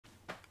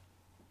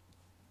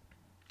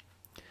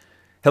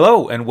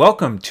Hello and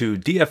welcome to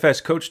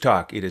DFS Coach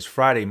Talk. It is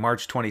Friday,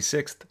 March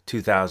 26th,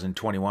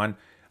 2021.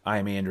 I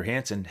am Andrew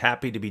Hansen,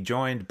 happy to be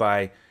joined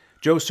by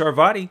Joe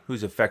Sarvati,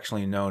 who's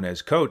affectionately known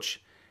as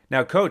Coach.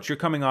 Now, Coach, you're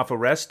coming off a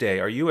rest day.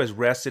 Are you as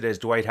rested as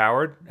Dwight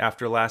Howard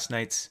after last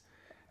night's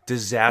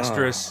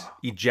disastrous Oh,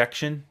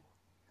 ejection?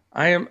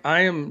 I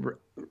am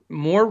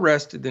more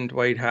rested than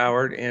Dwight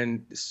Howard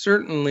and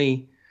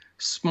certainly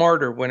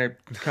smarter when it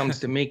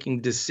comes to making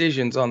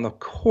decisions on the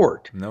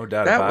court. No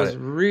doubt That about was it.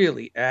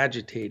 really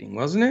agitating,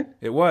 wasn't it?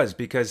 It was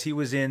because he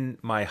was in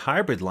my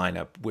hybrid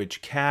lineup,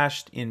 which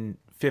cashed in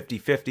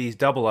 50-50s,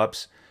 double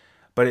ups,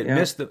 but it Yeah.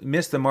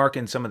 missed the mark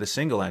in some of the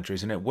single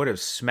entries, and it would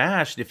have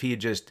smashed if he had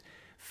just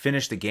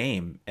finished the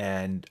game.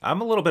 And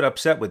I'm a little bit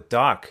upset with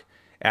Doc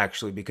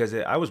actually because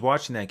I was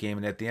watching that game,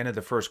 and at the end of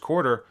the first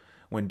quarter,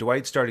 when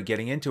Dwight started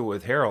getting into it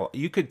with Harrell,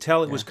 you could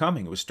tell it was Yeah.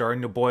 coming. It was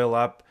starting to boil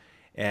up,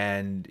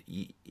 and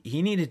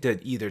he needed to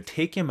either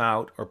take him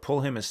out or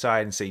pull him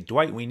aside and say,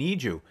 "Dwight, we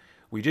need you.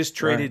 We just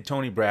Right. traded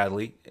Tony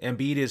Bradley.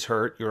 Embiid is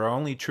hurt. You're our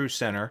only true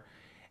center."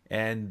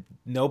 And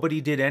nobody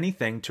did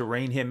anything to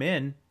rein him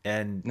in.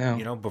 And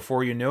No.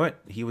 before you knew it,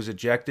 he was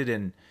ejected,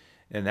 and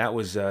that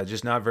was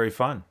just not very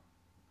fun.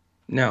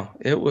 No.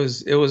 It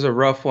was a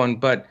rough one,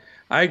 but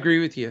I agree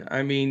with you.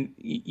 I mean,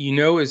 you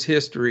know his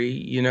history.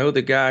 You know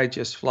the guy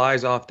just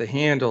flies off the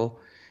handle.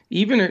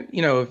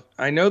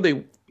 I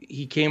know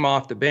he came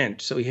off the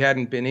bench, so he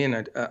hadn't been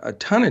in a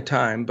ton of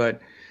time,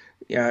 but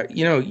yeah,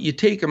 you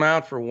take him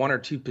out for one or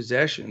two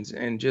possessions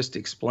and just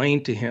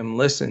explain to him,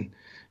 listen,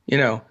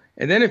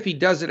 and then if he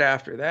does it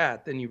after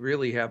that, then you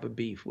really have a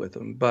beef with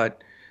him.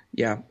 But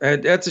yeah,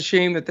 that's a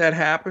shame that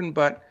happened.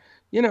 But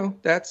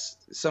that's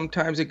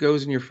sometimes it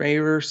goes in your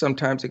favor,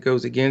 sometimes it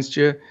goes against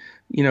you.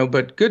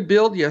 But good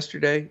build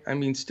yesterday. I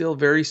mean, still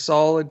very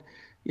solid.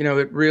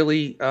 It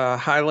really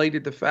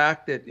highlighted the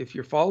fact that if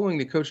you're following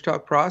the Coach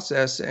Talk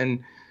process and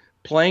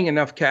playing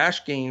enough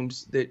cash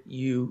games that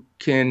you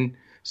can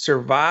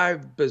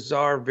survive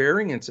bizarre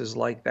variances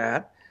like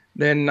that,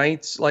 then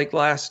nights like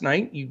last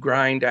night, you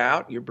grind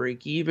out, you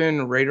break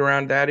even right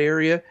around that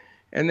area,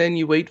 and then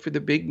you wait for the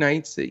big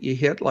nights that you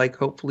hit, like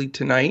hopefully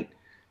tonight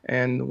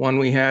and the one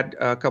we had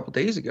a couple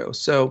days ago.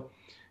 So,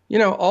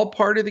 all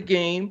part of the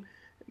game.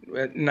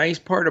 Nice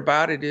part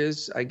about it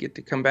is I get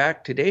to come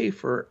back today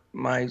for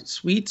my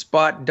sweet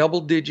spot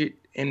double digit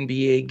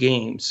NBA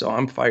game. So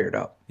I'm fired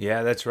up.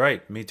 Yeah, that's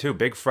right. Me too.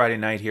 Big Friday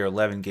night here,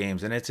 11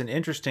 games. And it's an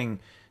interesting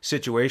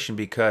situation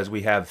because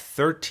we have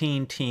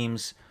 13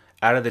 teams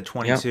out of the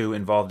Yeah, 22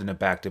 involved in a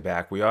back to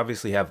back. We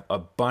obviously have a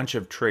bunch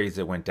of trades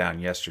that went down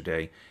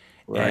yesterday.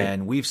 right.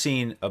 And we've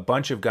seen a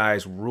bunch of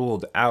guys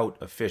ruled out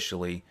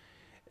officially,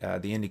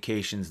 the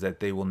indications that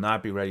they will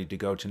not be ready to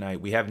go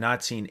tonight. We have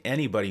not seen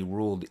anybody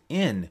ruled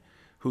in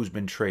who's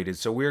been traded.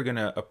 So we're going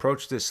to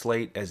approach this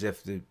slate as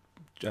if the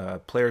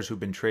players who've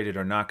been traded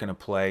are not going to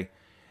play,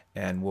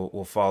 and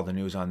we'll follow the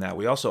news on that.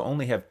 We also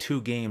only have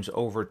two games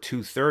over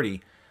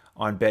 230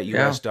 on Yeah.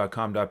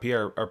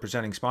 betus.com.pa, our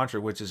presenting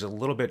sponsor, which is a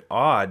little bit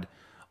odd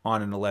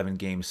on an 11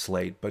 game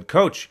slate. But,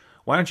 Coach,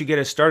 why don't you get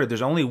us started?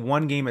 There's only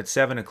one game at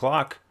 7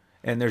 o'clock,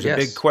 and there's a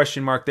big Yes.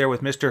 question mark there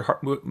with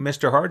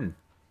Mr. Harden.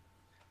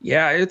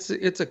 Yeah, it's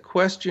a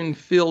question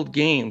filled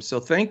game.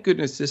 So thank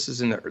goodness this is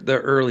in the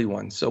early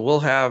one. So we'll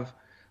have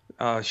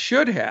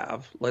should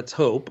have, let's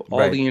hope, all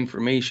Right. the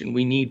information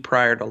we need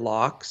prior to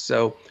lock.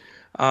 So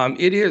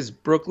it is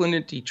Brooklyn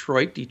at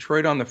Detroit.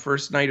 Detroit on the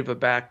first night of a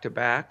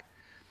back-to-back.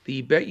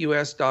 The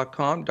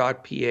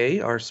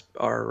betus.com.pa,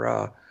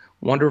 our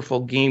wonderful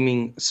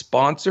gaming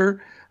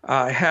sponsor,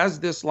 has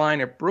this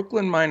line at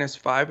Brooklyn minus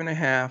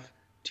 5.5,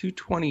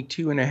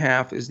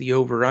 222.5 is the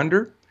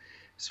over/under.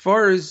 As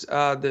far as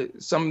the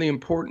some of the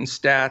important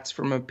stats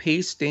from a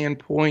pace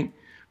standpoint,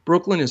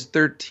 Brooklyn is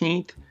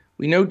 13th.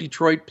 We know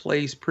Detroit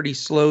plays pretty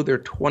slow. They're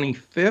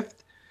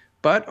 25th.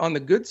 But on the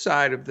good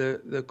side of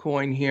the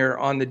coin here,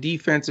 on the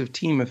defensive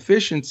team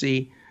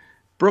efficiency,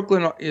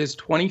 Brooklyn is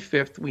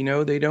 25th. We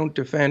know they don't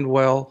defend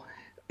well,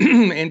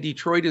 and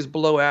Detroit is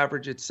below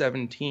average at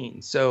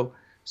 17. So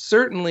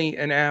certainly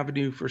an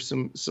avenue for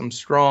some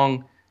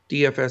strong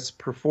DFS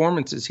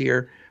performances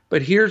here.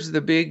 But here's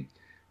the big,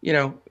 you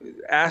know,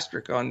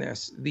 asterisk on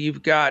this.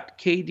 You've got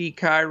KD,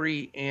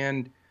 Kyrie,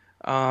 and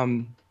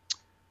um,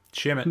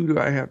 Shimmet. who do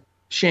I have?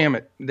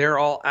 Shamit. They're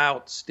all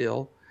out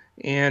still.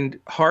 And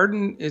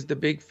Harden is the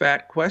big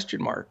fat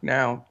question mark.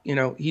 Now,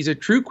 he's a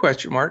true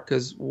question mark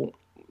because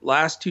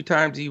last two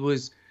times he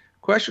was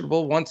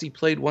questionable. Once he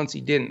played, once he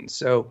didn't.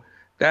 So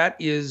that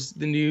is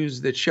the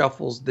news that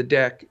shuffles the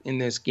deck in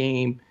this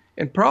game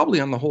and probably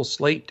on the whole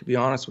slate, to be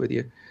honest with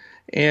you.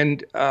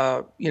 And,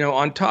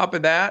 on top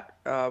of that,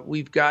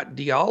 we've got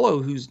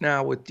Diallo, who's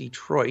now with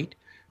Detroit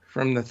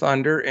from the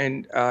Thunder,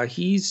 and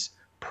he's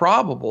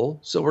probable.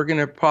 So we're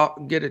going to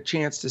get a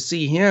chance to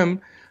see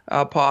him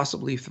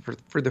possibly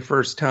for the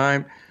first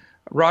time.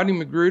 Rodney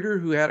Magruder,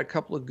 who had a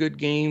couple of good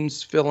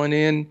games filling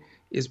in,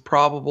 is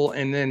probable.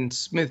 And then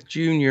Smith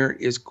Jr.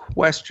 is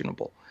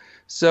questionable.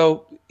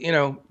 So,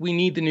 we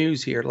need the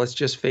news here. Let's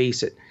just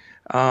face it.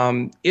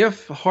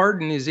 If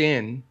Harden is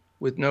in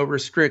with no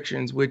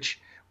restrictions, which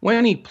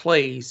when he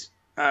plays,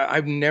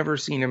 I've never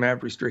seen him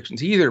have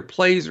restrictions. He either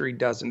plays or he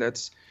doesn't.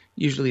 That's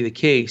usually the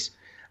case.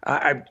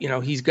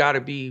 He's got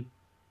to be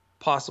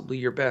possibly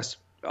your best,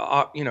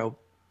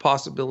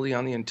 possibility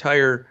on the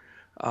entire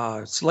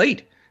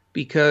slate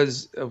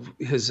because of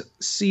his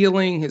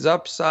ceiling, his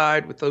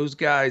upside with those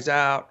guys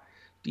out.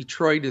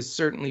 Detroit is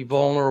certainly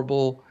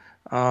vulnerable.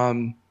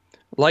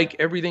 Like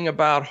everything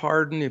about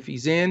Harden, if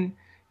he's in,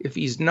 if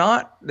he's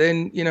not,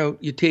 then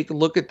you take a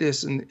look at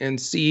this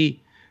and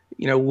see,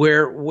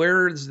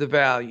 where's the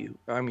value?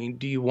 I mean,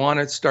 do you want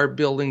to start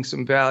building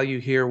some value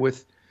here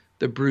with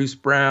the Bruce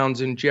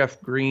Browns and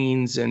Jeff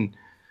Greens and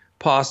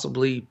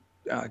possibly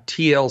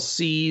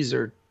TLCs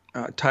or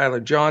Tyler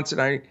Johnson?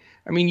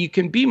 I mean, you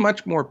can be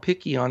much more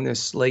picky on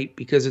this slate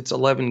because it's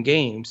 11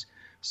 games,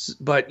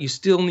 but you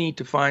still need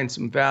to find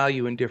some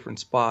value in different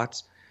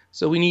spots.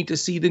 So we need to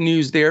see the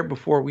news there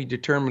before we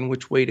determine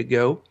which way to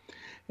go.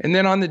 And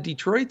then on the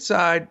Detroit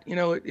side,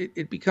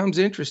 it becomes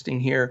interesting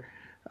here.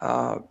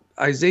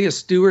 Isaiah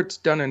Stewart's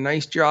done a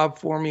nice job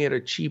for me at a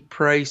cheap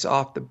price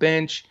off the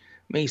bench.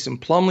 Mason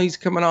Plumlee's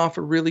coming off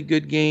a really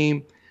good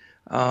game.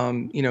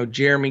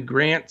 Jeremy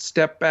Grant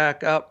stepped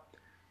back up.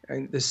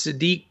 And the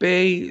Sadiq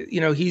Bey,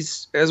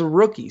 he's as a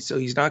rookie, so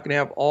he's not going to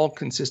have all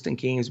consistent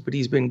games, but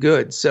he's been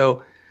good.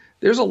 So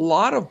there's a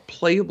lot of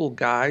playable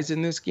guys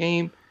in this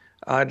game.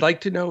 I'd like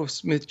to know if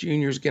Smith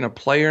Jr. is going to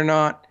play or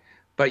not.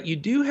 But you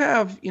do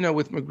have,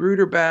 with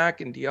Magruder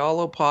back and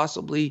Diallo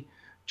possibly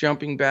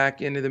jumping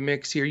back into the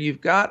mix here,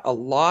 you've got a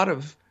lot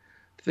of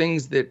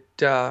things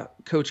that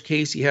Coach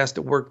Casey has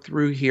to work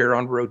through here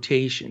on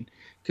rotation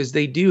because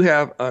they do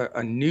have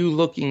a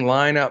new-looking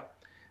lineup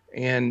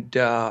and,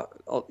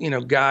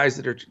 guys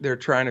that they're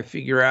trying to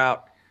figure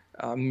out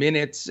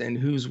minutes and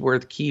who's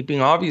worth keeping.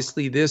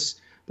 Obviously, the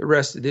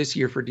rest of this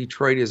year for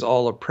Detroit is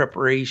all a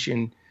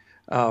preparation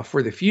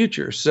for the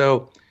future.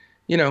 So,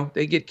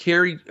 they get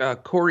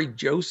Corey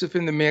Joseph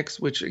in the mix,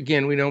 which,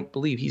 again, we don't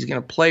believe he's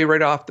going to play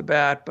right off the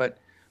bat, but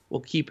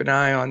we'll keep an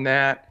eye on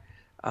that.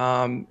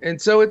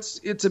 And so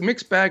it's a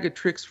mixed bag of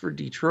tricks for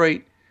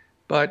Detroit.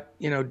 But,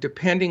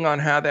 depending on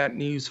how that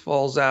news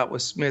falls out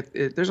with Smith,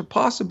 there's a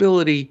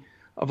possibility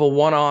of a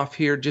one-off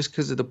here just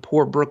because of the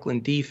poor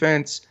Brooklyn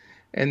defense.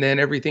 And then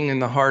everything in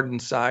the Harden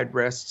side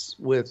rests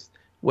with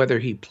whether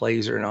he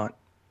plays or not.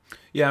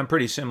 Yeah, I'm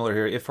pretty similar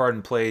here. If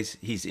Harden plays,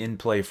 he's in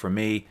play for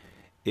me.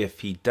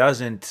 If he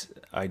doesn't,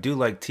 I do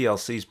like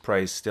TLC's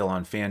price still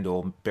on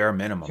FanDuel, bare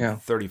minimum,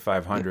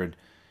 3,500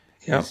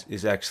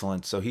 is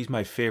excellent. So he's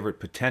my favorite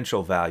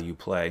potential value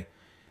play.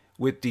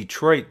 With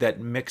Detroit, that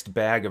mixed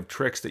bag of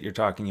tricks that you're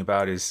talking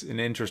about is an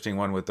interesting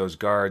one with those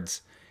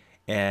guards.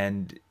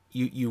 And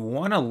you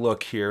want to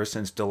look here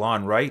since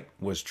DeLon Wright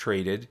was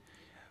traded.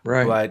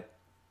 Right. But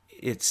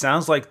it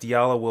sounds like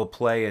Diallo will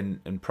play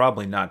and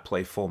probably not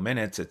play full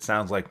minutes. It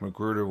sounds like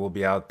Magruder will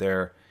be out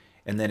there.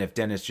 And then if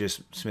Dennis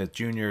Smith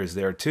Jr. is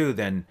there too,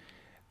 then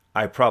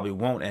I probably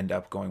won't end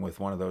up going with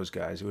one of those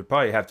guys. It would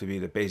probably have to be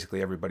that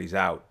basically everybody's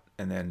out.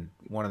 And then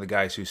one of the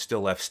guys who's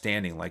still left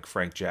standing, like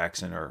Frank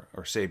Jackson or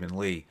Saban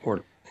Lee,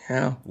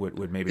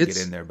 would maybe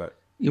get in there. But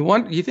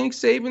you think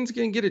Saban's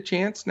going to get a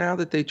chance now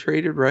that they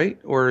traded Wright,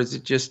 or is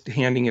it just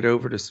handing it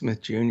over to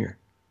Smith Jr.?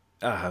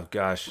 Oh,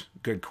 gosh,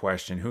 good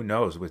question. Who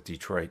knows with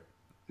Detroit?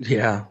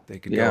 Yeah. They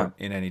could go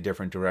in any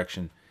different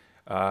direction.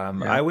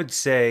 I would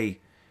say,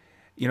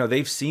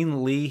 they've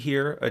seen Lee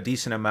here a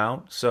decent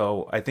amount,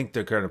 so I think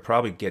they're going to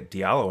probably get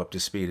Diallo up to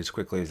speed as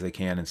quickly as they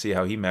can and see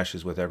how he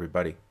meshes with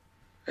everybody.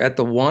 At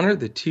the 1 or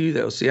the 2,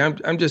 though? See,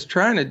 I'm just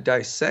trying to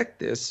dissect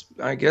this.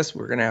 I guess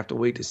we're going to have to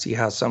wait to see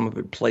how some of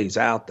it plays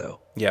out, though.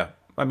 Yeah.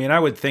 I mean, I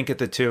would think at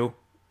the 2.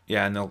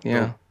 Yeah, and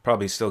they'll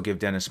probably still give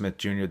Dennis Smith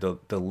Jr.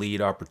 the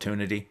lead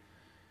opportunity.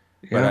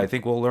 But I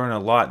think we'll learn a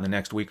lot in the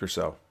next week or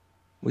so.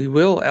 We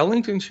will.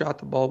 Ellington shot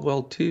the ball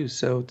well, too,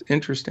 so it's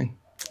interesting.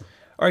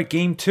 All right,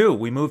 game 2.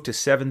 We move to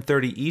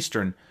 7:30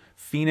 Eastern.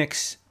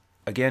 Phoenix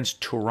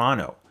against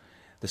Toronto.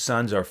 The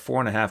Suns are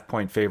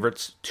 4.5-point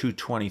favorites,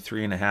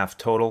 223.5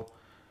 total.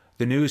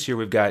 The news here,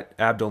 we've got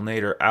Abdel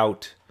Nader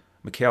out,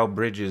 Mikal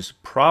Bridges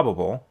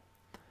probable.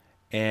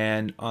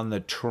 And on the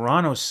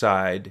Toronto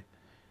side,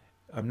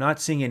 I'm not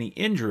seeing any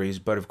injuries,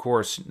 but of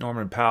course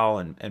Norman Powell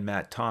and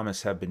Matt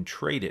Thomas have been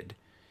traded.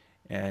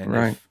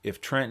 And if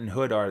Trent and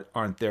Hood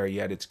aren't there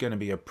yet, it's going to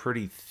be a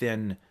pretty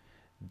thin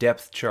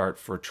depth chart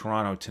for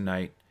Toronto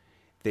tonight.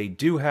 They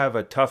do have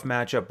a tough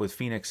matchup with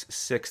Phoenix,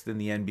 6th in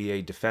the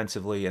NBA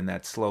defensively, and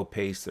that slow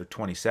pace, they're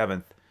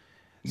 27th.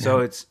 Yeah. So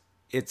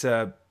it's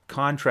a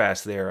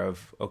contrast there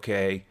of,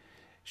 okay,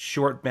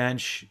 short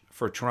bench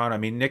for Toronto. I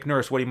mean, Nick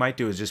Nurse, what he might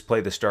do is just play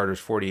the starters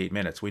 48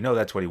 minutes. We know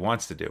that's what he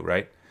wants to do,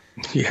 right?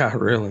 Yeah,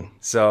 really.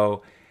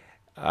 So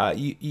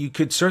you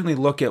could certainly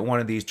look at one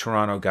of these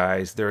Toronto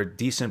guys. They're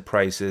decent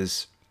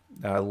prices.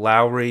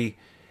 Lowry,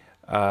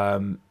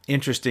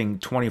 interesting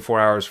 24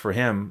 hours for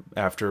him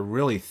after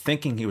really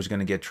thinking he was going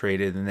to get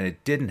traded, and then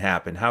it didn't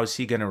happen. How is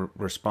he going to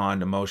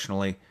respond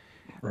emotionally?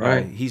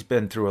 Right. He's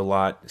been through a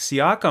lot.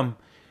 Siakam,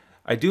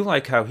 I do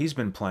like how he's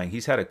been playing.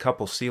 He's had a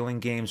couple ceiling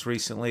games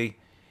recently,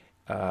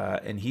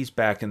 and he's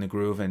back in the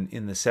groove and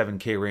in the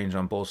 7K range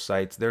on both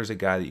sites. There's a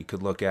guy that you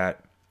could look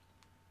at.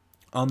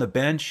 On the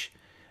bench,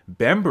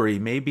 Bembury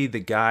may be the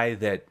guy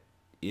that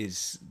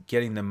is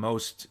getting the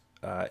most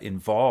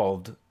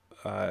involved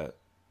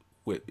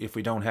if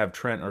we don't have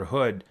Trent or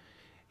Hood.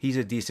 He's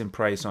a decent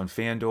price on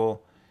FanDuel.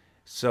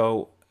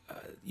 So,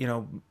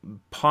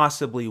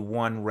 possibly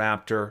one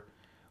Raptor.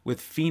 With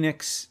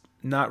Phoenix,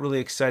 not really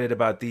excited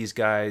about these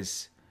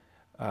guys.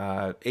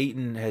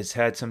 Ayton has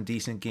had some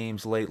decent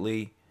games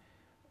lately.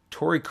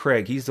 Torrey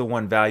Craig, he's the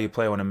one value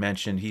play I want to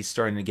mention. He's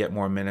starting to get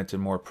more minutes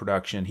and more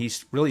production.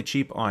 He's really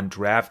cheap on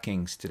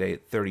DraftKings today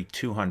at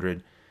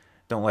 3,200.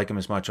 Don't like him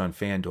as much on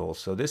FanDuel.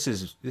 So this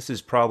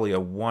is probably a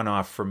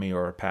one-off for me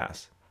or a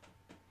pass.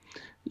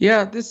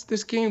 Yeah,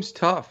 this game's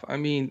tough. I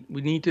mean,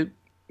 we need to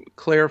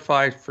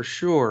clarify for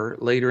sure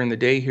later in the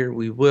day here.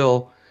 We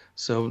will.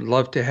 So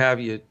love to have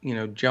you,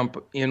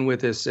 jump in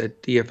with us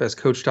at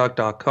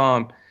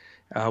dfscoachtalk.com.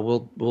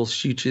 We'll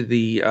shoot you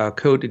the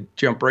code to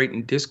jump right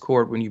in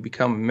Discord when you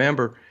become a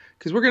member,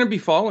 because we're going to be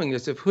following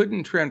this. If Hood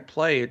and Trent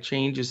play, it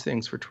changes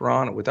things for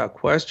Toronto without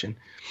question.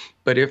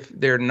 But if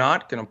they're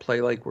not going to play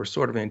like we're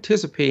sort of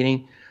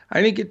anticipating,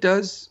 I think it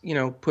does,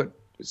 put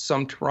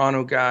some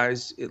Toronto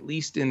guys at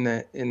least in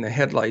the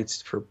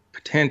headlights for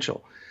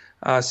potential.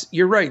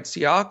 You're right.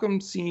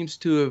 Siakam seems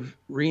to have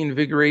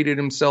reinvigorated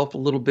himself a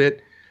little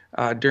bit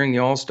during the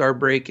All-Star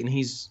break, and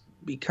he's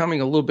becoming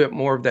a little bit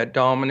more of that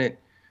dominant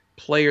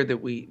player that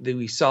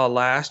we saw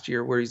last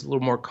year, where he's a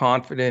little more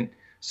confident,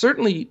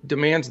 certainly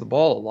demands the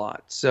ball a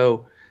lot.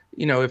 So,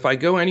 if I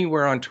go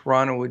anywhere on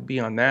Toronto, it would be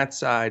on that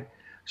side.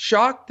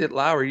 Shocked that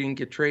Lowry didn't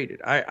get traded.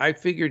 I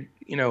figured,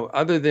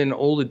 other than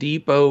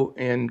Oladipo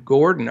and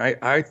Gordon,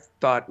 I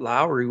thought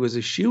Lowry was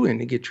a shoo-in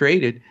to get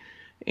traded.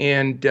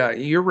 And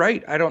you're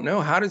right. I don't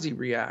know. How does he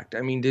react?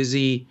 I mean, does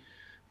he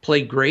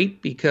play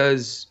great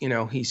because,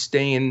 he's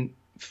staying,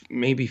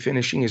 maybe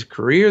finishing his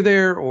career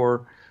there,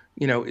 or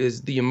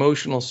is the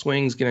emotional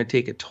swings going to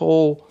take a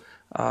toll?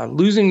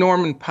 Losing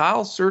Norman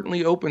Powell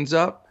certainly opens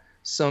up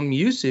some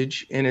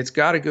usage, and it's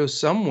got to go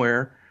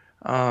somewhere.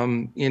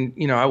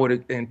 I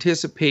would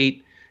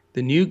anticipate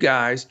the new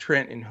guys,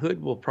 Trent and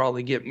Hood, will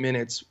probably get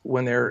minutes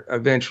when they're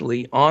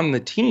eventually on the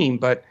team,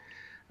 but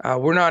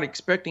we're not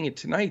expecting it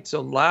tonight.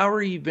 So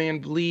Lowry,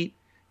 Van Vliet,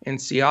 and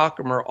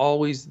Siakam are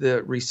always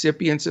the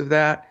recipients of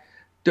that.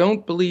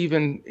 Don't believe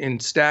in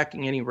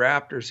stacking any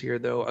Raptors here,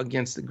 though,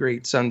 against the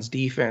great Suns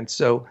defense.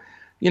 So,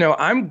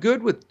 I'm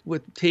good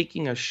with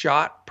taking a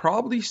shot.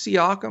 Probably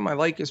Siakam. I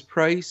like his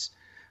price.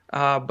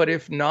 But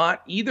if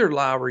not, either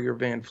Lowry or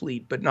Van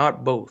Vliet, but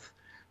not both.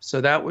 So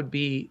that would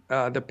be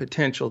the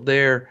potential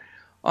there.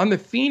 On the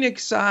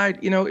Phoenix side,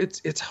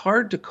 it's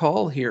hard to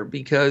call here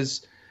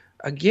because,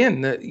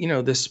 again,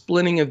 the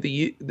splitting of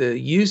the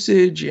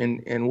usage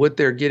and what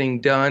they're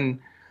getting done,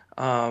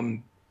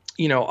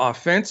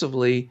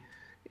 offensively.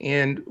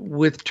 And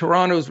with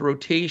Toronto's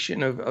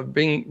rotation of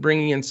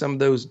bringing in some of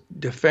those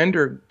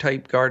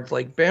defender-type guards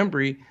like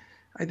Bembry,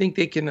 I think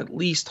they can at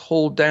least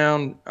hold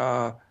down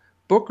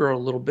Booker a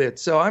little bit.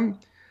 So I'm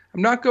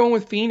not going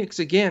with Phoenix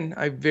again.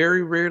 I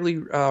very rarely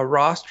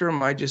roster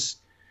them. I just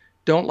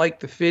don't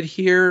like the fit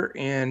here.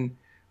 And,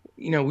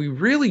 we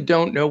really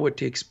don't know what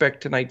to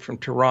expect tonight from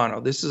Toronto.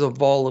 This is a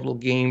volatile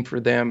game for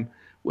them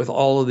with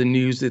all of the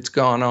news that's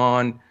gone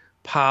on.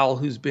 Powell,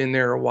 who's been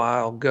there a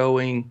while,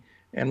 going,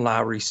 and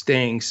Lowry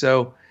staying.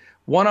 So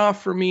one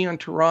off for me on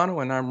Toronto,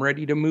 and I'm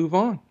ready to move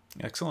on.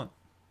 Excellent.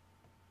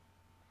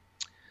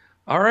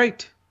 All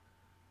right.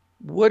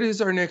 What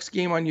is our next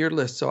game on your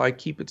list so I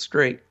keep it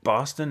straight?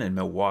 Boston and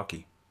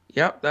Milwaukee.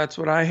 Yep, that's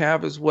what I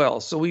have as well.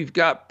 So we've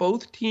got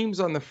both teams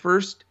on the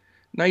first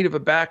night of a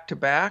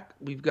back-to-back.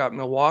 We've got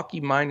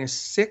Milwaukee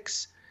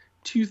 -6.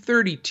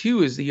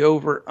 232 is the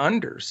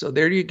over-under. So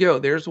there you go.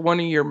 There's one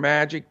of your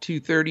magic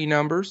 230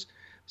 numbers.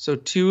 So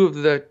two of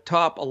the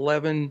top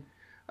 11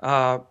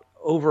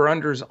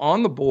 over-unders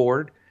on the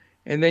board.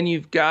 And then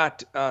you've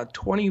got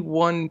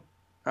 21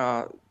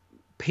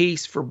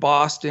 pace for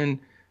Boston.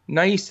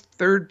 Nice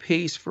third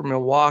pace for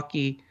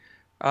Milwaukee.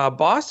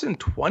 Boston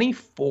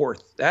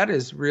 24th. That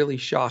is really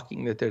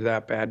shocking that they're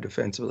that bad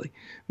defensively.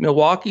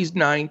 Milwaukee's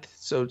 9th,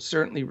 so it's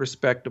certainly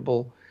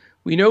respectable.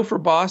 We know for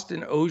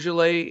Boston,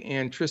 Ojeleye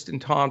and Tristan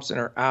Thompson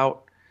are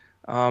out.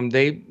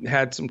 They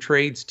had some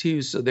trades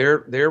too, so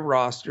their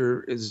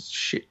roster is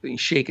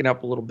shaken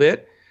up a little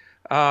bit.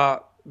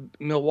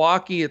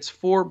 Milwaukee, it's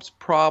Forbes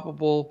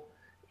probable,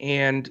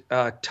 and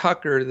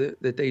Tucker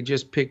that they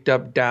just picked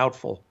up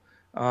doubtful.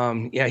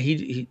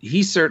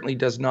 He certainly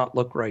does not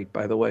look right,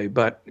 by the way,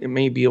 but it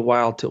may be a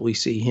while till we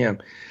see him.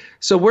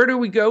 So where do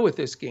we go with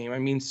this game? I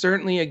mean,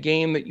 certainly a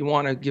game that you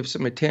want to give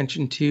some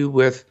attention to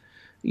with,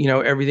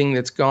 everything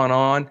that's gone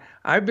on.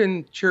 I've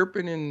been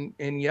chirping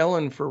and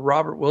yelling for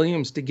Robert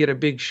Williams to get a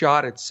big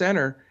shot at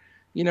center.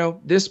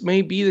 This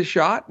may be the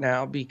shot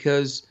now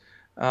because,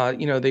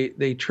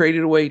 they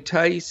traded away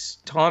Tice.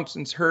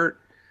 Thompson's hurt.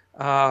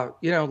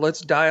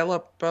 Let's dial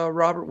up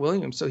Robert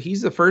Williams. So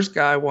he's the first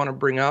guy I want to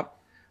bring up.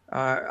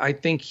 I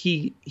think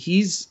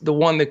he's the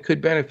one that could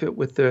benefit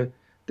with the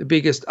the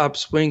biggest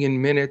upswing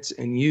in minutes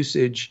and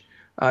usage,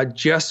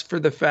 just for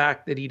the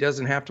fact that he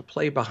doesn't have to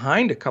play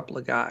behind a couple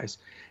of guys,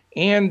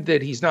 and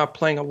that he's not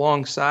playing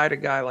alongside a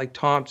guy like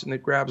Thompson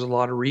that grabs a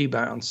lot of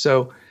rebounds.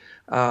 So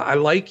I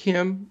like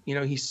him.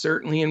 He's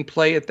certainly in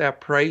play at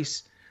that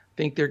price. I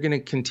think they're going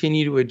to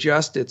continue to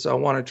adjust it, so I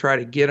want to try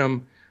to get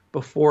him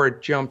before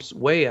it jumps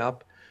way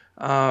up.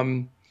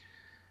 I'm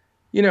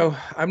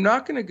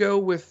not going to go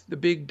with the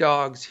big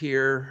dogs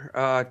here,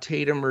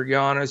 Tatum or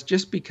Giannis,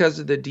 just because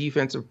of the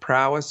defensive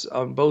prowess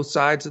on both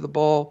sides of the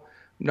ball.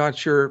 I'm not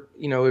sure,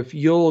 if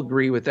you'll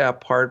agree with that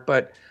part,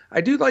 but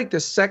I do like the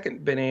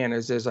second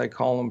bananas, as I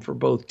call them, for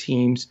both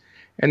teams,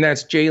 and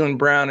that's Jaylen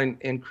Brown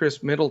and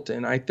Chris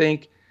Middleton. I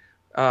think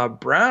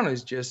Brown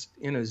is just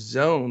in a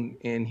zone,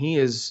 and he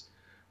is,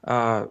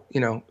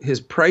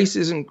 his price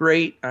isn't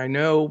great, I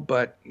know,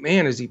 but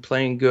man, is he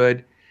playing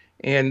good.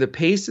 And the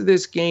pace of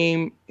this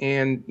game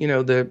and,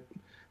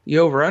 the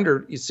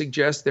over-under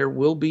suggests there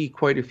will be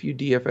quite a few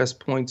DFS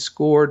points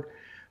scored.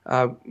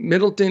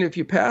 Middleton, if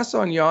you pass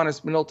on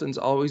Giannis, Middleton's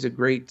always a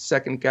great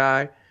second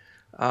guy.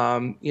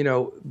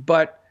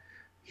 But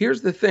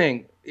here's the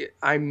thing.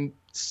 I'm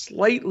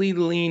slightly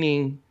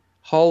leaning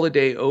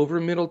Holiday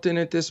over Middleton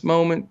at this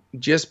moment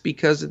just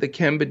because of the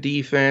Kemba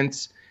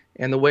defense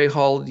and the way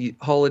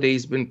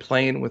Holiday's been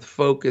playing with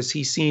focus.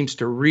 He seems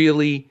to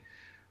really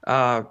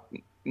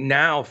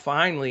now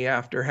finally,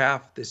 after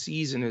half the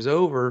season is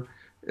over,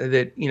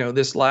 that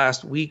this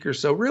last week or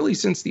so, really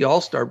since the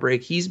All-Star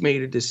break, he's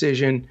made a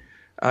decision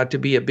to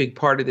be a big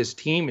part of this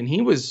team, and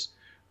he was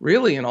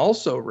really an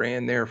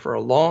also-ran there for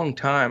a long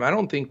time. I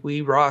don't think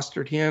we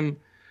rostered him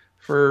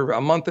for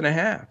a month and a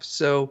half.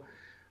 So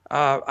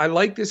I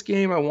like this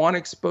game. I want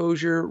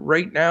exposure.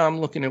 Right now I'm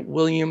looking at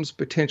Williams,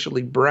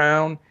 potentially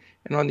Brown,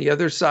 and on the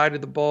other side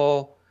of the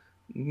ball,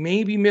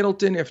 maybe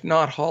Middleton, if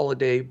not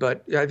Holiday,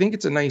 but I think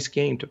it's a nice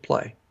game to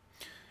play.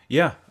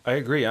 Yeah, I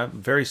agree. I'm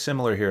very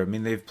similar here. I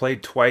mean, they've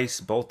played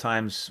twice, both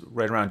times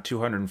right around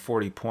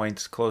 240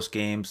 points, close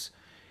games.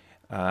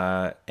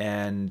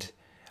 And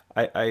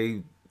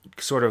I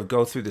sort of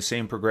go through the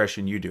same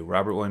progression you do.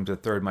 Robert Williams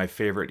III, my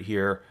favorite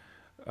here,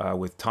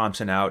 with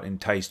Thompson out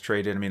and Tice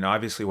traded. I mean,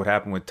 obviously what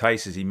happened with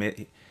Tice is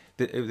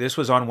this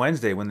was on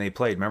Wednesday when they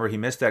played. Remember, he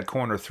missed that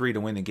corner three to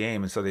win the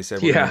game, and so they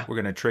said, we're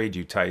going to trade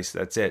you, Tice.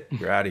 That's it.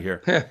 You're out of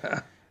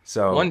here.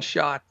 So one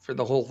shot for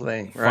the whole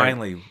thing. Right?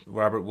 Finally,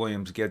 Robert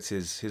Williams gets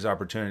his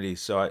opportunity.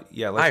 So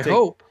I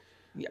hope.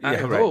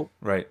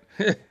 Right.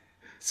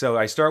 So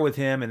I start with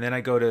him, and then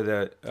I go to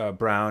the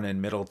Brown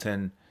and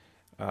Middleton.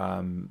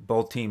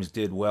 Both teams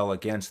did well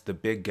against the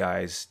big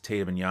guys,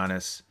 Tatum and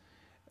Giannis.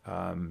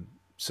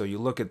 So you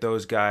look at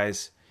those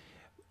guys.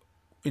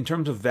 In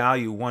terms of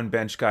value, one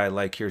bench guy I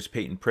like here is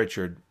Peyton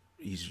Pritchard.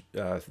 He's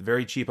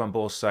very cheap on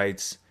both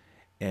sites,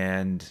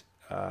 and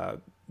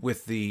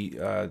with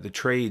the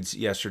trades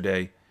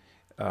yesterday,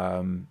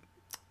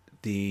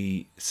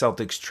 the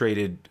Celtics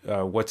traded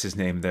what's his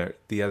name,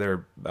 the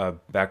other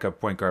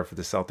backup point guard for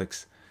the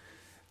Celtics,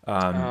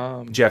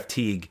 Jeff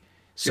Teague.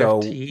 So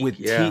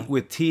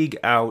with Teague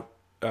out,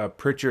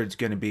 Pritchard's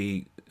going to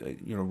be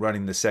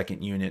running the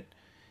second unit.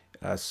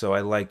 So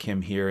I like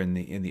him here in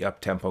the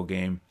up tempo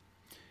game.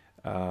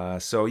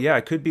 So yeah,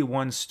 it could be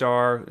 1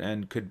 star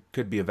and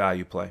could be a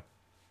value play.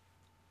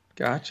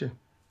 Gotcha.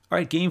 All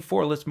right, game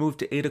 4. Let's move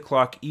to 8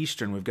 o'clock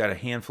Eastern. We've got a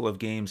handful of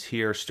games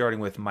here, starting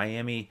with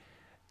Miami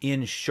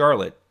in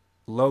Charlotte.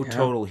 Low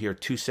total here,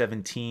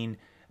 217.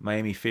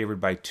 Miami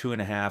favored by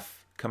 2.5,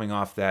 coming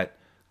off that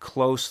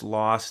close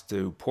loss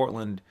to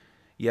Portland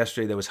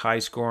yesterday that was high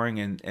scoring,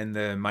 and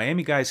the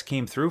Miami guys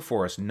came through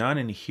for us. Nunn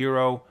and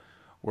Hero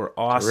were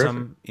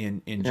awesome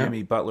in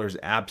Jimmy Butler's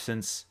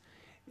absence.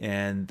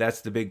 And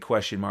that's the big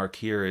question mark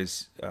here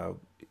is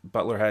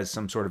Butler has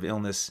some sort of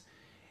illness.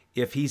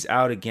 If he's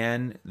out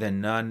again,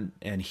 then Nunn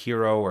and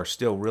Hero are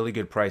still really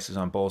good prices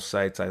on both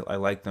sites. I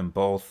like them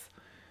both.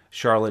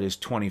 Charlotte is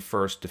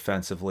 21st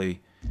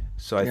defensively,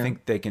 so I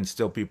think they can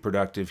still be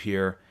productive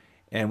here.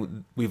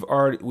 And we've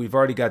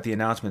already got the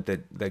announcement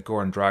that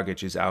Goran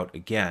Dragic is out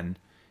again,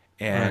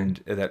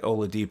 and that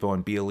Oladipo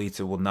and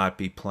Bjelica will not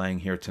be playing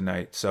here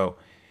tonight. So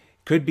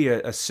could be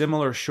a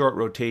similar short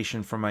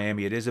rotation for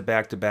Miami. It is a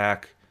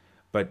back-to-back,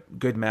 but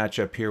good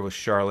matchup here with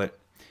Charlotte.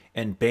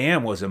 And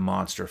Bam was a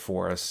monster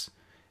for us.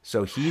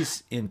 So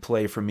he's in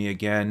play for me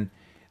again.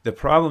 The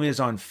problem is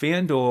on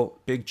FanDuel,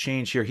 big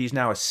change here. He's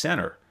now a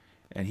center,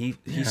 and he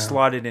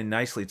slotted in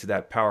nicely to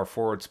that power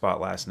forward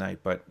spot last night,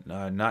 but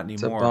not anymore.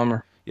 It's a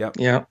bummer. Yep.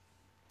 Yeah.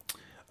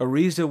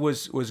 Ariza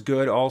was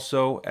good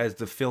also as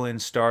the fill-in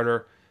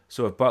starter.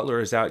 So if Butler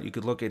is out, you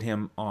could look at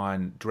him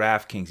on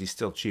DraftKings. He's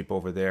still cheap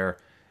over there.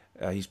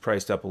 He's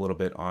priced up a little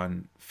bit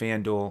on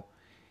FanDuel.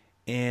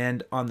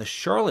 And on the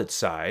Charlotte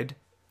side,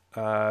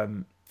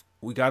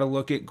 we got to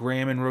look at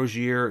Graham and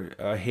Rozier,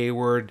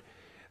 Hayward.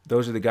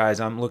 Those are the guys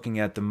I'm looking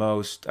at the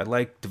most. I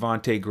like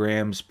Devontae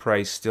Graham's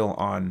price still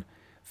on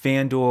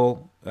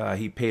FanDuel.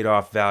 He paid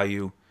off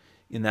value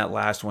in that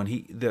last one.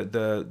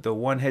 The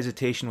one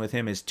hesitation with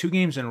him is 2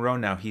 games in a row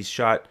now. He's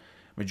shot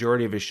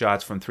majority of his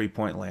shots from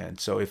three-point land.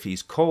 So if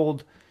he's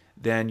cold,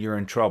 then you're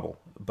in trouble.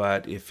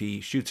 but if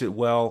he shoots it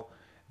well,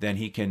 then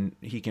he can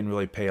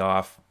really pay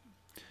off.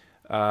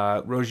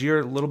 Rozier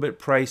a little bit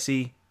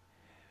pricey.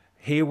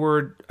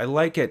 Hayward, I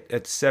like it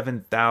at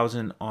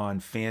 7,000 on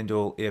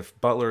FanDuel. If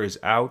Butler is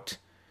out,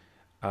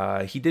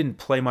 he didn't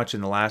play much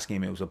in the last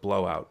game. It was a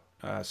blowout.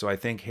 So I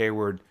think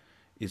Hayward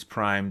is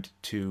primed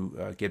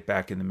to get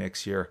back in the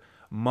mix here.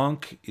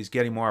 Monk is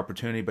getting more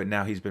opportunity, but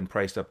now he's been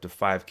priced up to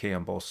 5K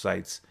on both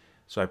sites,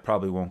 so I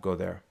probably won't go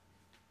there.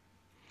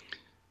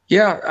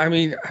 Yeah, I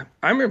mean,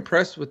 I'm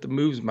impressed with the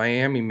moves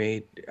Miami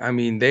made. I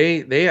mean,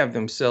 they have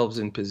themselves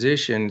in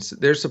positions.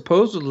 They're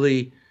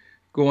supposedly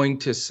going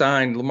to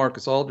sign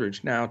LaMarcus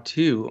Aldridge now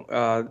too,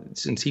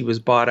 since he was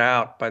bought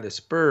out by the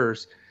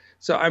Spurs.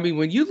 So, I mean,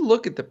 when you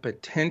look at the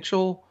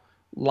potential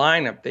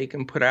lineup they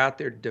can put out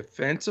there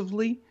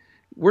defensively,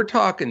 we're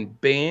talking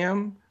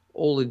Bam,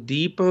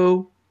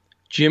 Oladipo,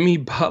 Jimmy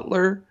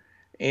Butler,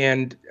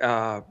 and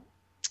a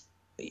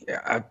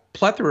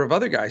plethora of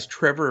other guys,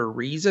 Trevor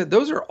Ariza.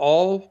 Those are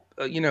all,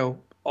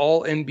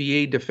 all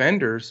NBA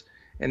defenders,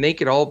 and they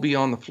could all be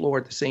on the floor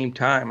at the same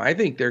time. I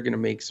think they're going to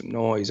make some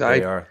noise.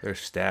 They're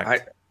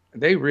stacked.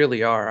 They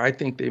really are. I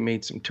think they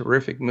made some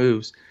terrific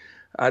moves.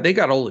 They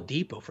got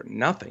Oladipo for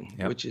nothing,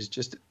 which is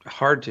just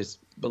hard to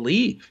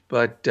believe.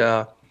 But,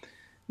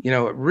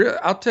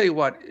 I'll tell you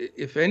what,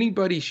 if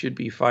anybody should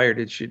be fired,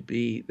 it should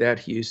be that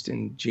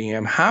Houston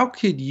GM. How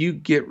could you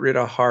get rid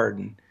of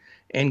Harden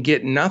and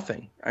get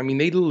nothing? I mean,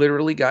 they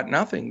literally got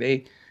nothing.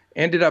 They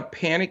ended up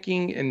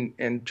panicking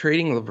and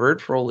trading LeVert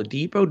for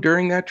Oladipo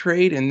during that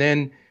trade, and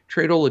then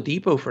trade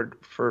Oladipo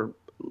for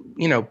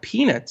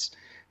peanuts.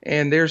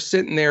 And they're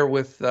sitting there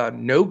with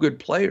no good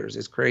players.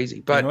 It's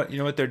crazy. But you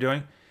know what they're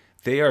doing?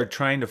 They are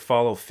trying to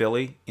follow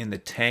Philly in the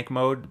tank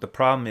mode. The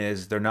problem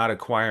is they're not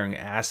acquiring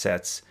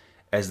assets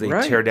as they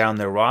tear down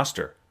their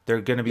roster.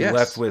 They're going to be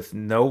left with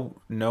no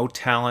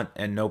talent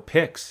and no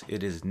picks.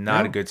 It is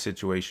not a good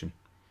situation.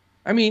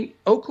 I mean,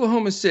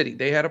 Oklahoma City,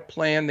 they had a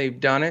plan. They've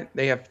done it.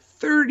 They have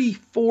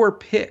 34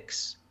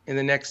 picks in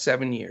the next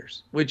 7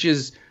 years, which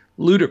is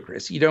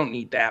ludicrous. You don't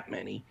need that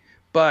many.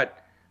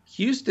 But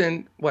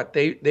Houston,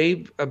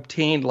 they've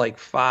obtained like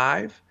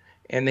 5,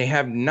 and they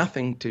have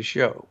nothing to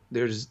show.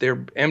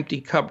 They're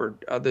empty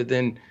cupboard other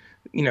than,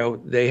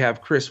 they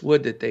have Chris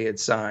Wood that they had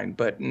signed,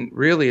 but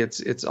really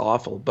it's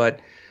awful.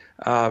 But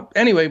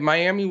anyway,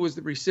 Miami was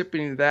the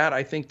recipient of that.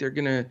 I think they're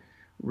going to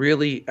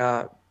really,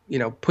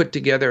 put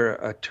together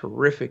a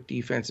terrific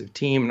defensive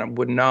team, and I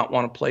would not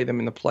want to play them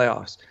in the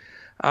playoffs.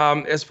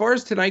 As far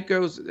as tonight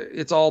goes,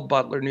 it's all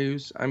Butler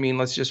news. I mean,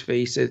 let's just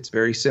face it. It's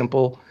very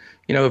simple.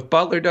 If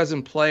Butler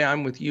doesn't play,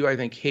 I'm with you. I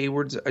think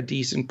Hayward's a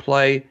decent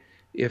play.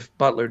 If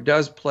Butler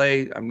does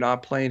play, I'm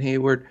not playing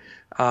Hayward.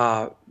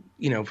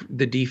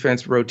 The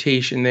defense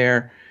rotation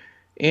there.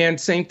 And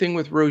same thing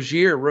with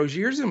Rozier.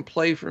 Rozier's in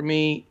play for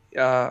me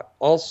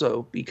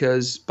also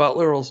because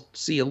Butler will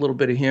see a little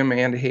bit of him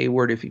and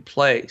Hayward if he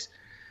plays.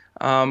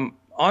 On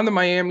the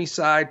Miami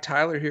side,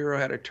 Tyler Hero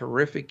had a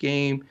terrific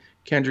game.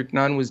 Kendrick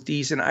Nunn was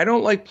decent. I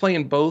don't like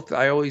playing both.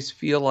 I always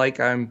feel like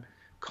I'm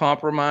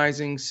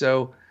compromising.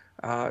 So,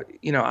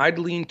 I'd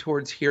lean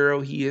towards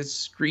Hero. He is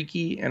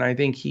streaky, and I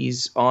think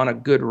he's on a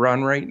good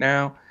run right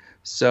now.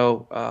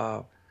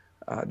 So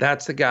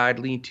that's the guy I'd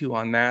lean to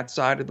on that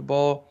side of the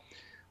ball.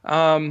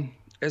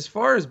 As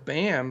far as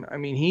Bam, I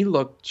mean, he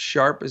looked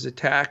sharp as a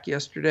tack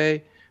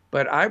yesterday,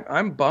 but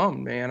I'm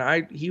bummed,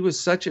 man. He was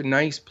such a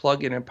nice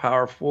plug-in and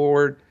power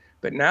forward,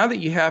 but now that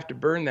you have to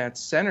burn that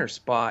center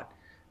spot,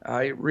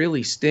 it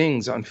really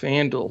stings on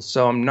FanDuel.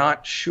 So I'm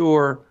not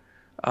sure,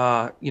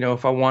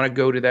 if I want to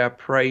go to that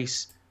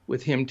price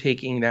with him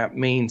taking that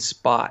main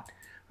spot.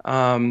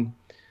 This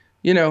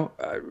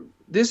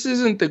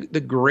isn't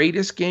the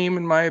greatest game,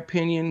 in my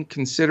opinion,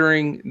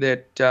 considering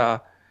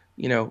that,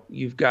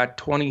 you've got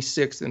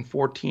 26th and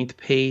 14th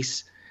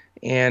pace,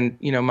 and,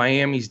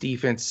 Miami's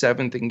defense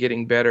 7th and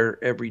getting better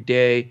every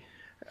day.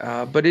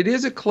 But it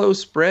is a close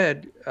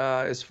spread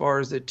as far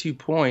as the 2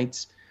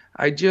 points.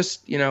 I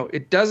just,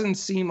 it doesn't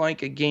seem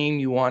like a game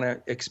you want to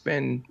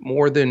expend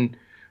more than,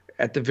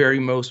 at the very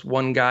most,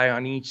 one guy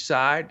on each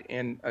side.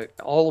 And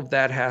all of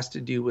that has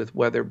to do with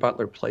whether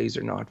Butler plays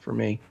or not for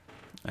me.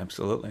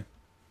 Absolutely.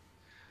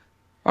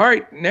 All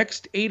right,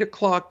 next 8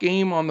 o'clock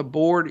game on the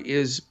board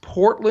is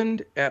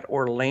Portland at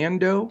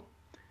Orlando.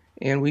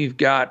 And we've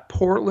got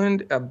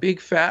Portland, a big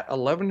fat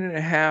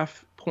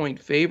 11.5-point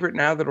favorite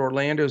now that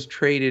Orlando's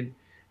traded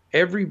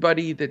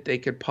everybody that they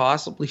could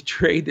possibly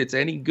trade that's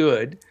any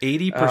good.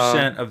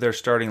 80% of their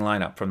starting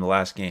lineup from the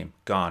last game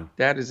gone.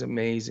 That is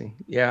amazing.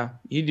 Yeah,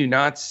 you do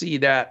not see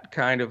that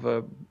kind of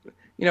a,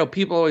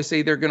 people always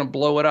say they're going to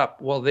blow it up.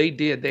 Well, they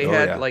did. They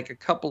had like a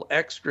couple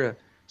extra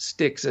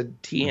sticks of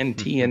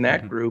TNT in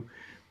that group.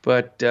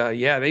 But,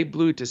 they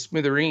blew it to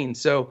smithereens.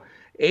 So,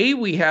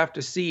 we have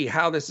to see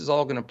how this is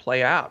all going to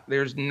play out.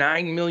 There's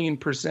 9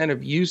 million%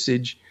 of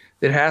usage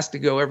that has to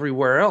go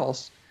everywhere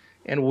else.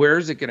 And where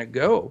is it going to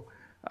go?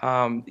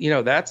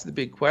 That's the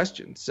big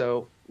question.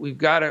 So we've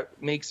got to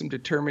make some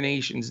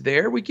determinations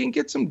there. We can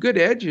get some good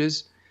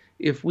edges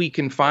if we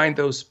can find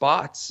those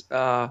spots.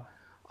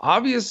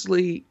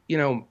 Obviously,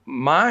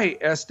 my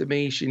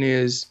estimation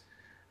is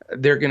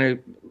they're going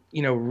to,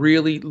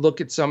 really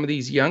look at some of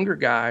these younger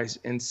guys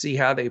and see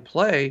how they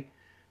play.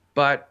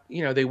 But,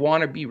 they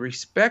want to be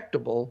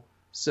respectable.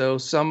 So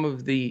some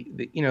of the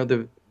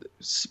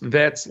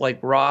vets like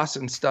Ross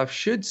and stuff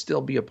should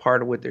still be a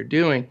part of what they're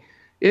doing.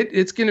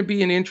 It's going to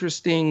be an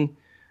interesting,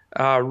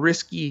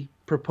 risky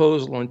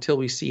proposal until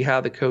we see how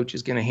the coach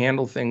is going to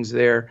handle things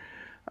there.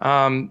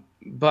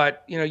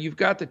 But, you've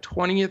got the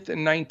 20th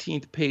and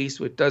 19th pace,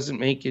 which doesn't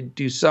make you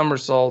do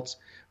somersaults.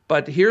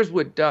 But here's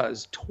what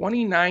does.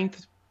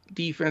 29th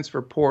defense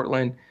for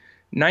Portland,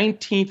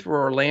 19th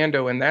for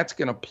Orlando, and that's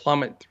going to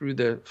plummet through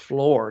the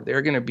floor.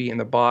 They're going to be in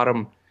the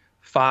bottom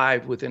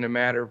 5 within a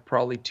matter of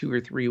probably 2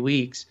 or 3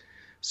 weeks.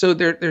 So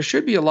there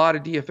should be a lot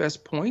of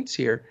DFS points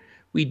here.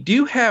 We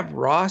do have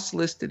Ross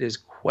listed as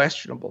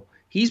questionable.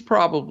 He's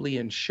probably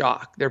in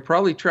shock. They're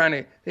probably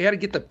they had to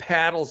get the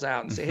paddles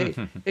out and say,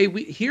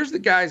 hey, here's the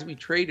guys we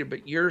traded,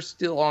 but you're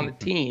still on the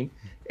team.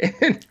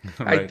 And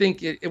right. I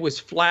think it was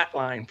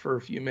flatline for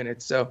a few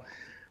minutes. So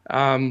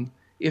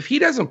if he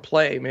doesn't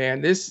play,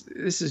 man, this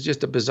is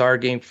just a bizarre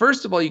game.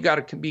 First of all, you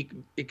got to be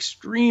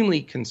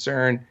extremely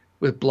concerned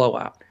with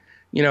blowout.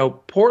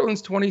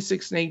 Portland's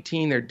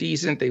 26-18. They're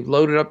decent. They've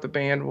loaded up the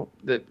band.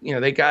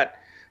 They got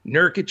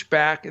Nurkic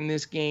back in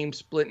this game,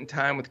 splitting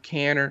time with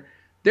Kanter.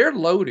 They're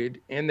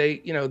loaded, and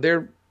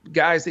they're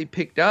guys they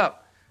picked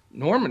up.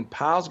 Norman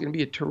Powell's going to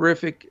be a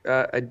terrific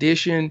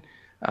addition.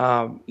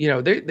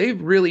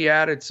 They've really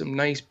added some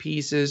nice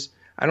pieces.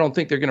 I don't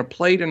think they're going to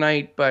play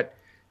tonight, but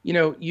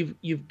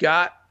you've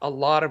got a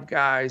lot of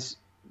guys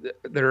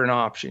that are an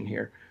option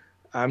here.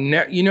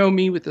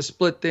 Me with the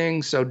split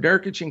thing. So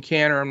Nurkic and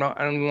Kanter,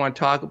 I don't even want to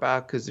talk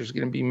about because there's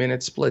going to be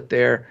minutes split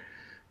there.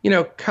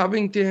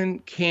 Covington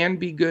can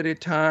be good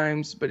at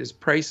times, but his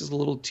price is a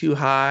little too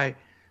high.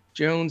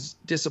 Jones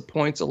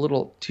disappoints a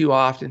little too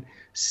often.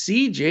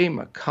 C.J.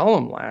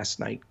 McCollum last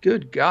night,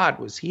 good God,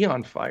 was he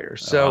on fire?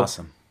 So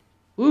awesome.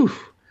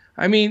 Oof.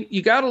 I mean,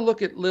 you got to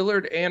look at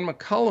Lillard and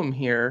McCollum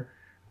here.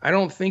 I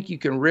don't think you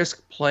can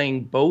risk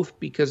playing both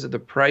because of the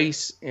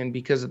price and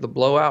because of the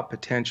blowout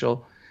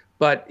potential.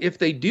 But if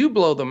they do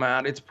blow them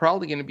out, it's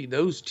probably going to be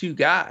those two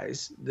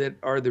guys that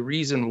are the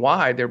reason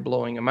why they're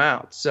blowing them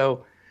out.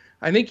 So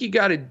I think you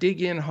got to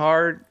dig in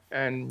hard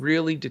and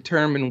really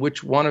determine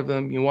which one of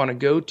them you want to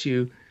go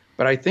to.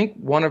 But I think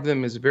one of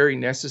them is very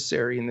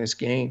necessary in this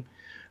game.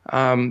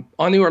 On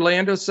the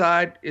Orlando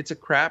side, it's a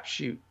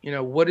crapshoot.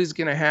 What is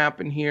going to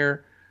happen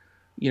here?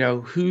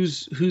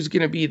 Who's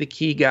going to be the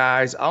key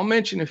guys? I'll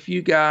mention a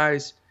few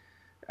guys.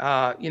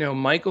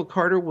 Michael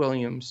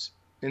Carter-Williams,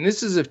 and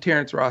this is if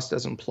Terrence Ross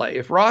doesn't play.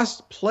 If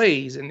Ross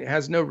plays and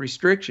has no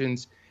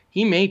restrictions,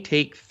 he may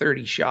take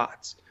 30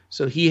 shots.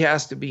 So he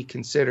has to be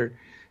considered.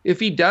 If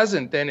he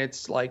doesn't, then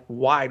it's like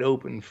wide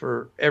open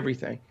for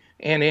everything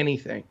and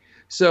anything.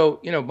 So,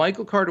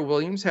 Michael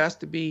Carter-Williams has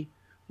to be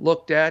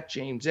looked at.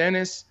 James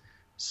Ennis,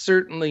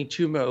 certainly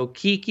Chuma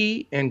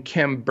Okeke and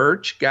Khem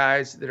Birch,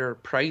 guys that are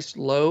priced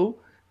low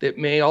that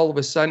may all of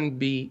a sudden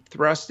be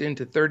thrust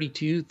into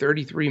 32,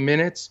 33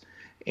 minutes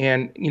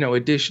and,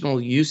 additional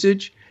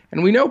usage.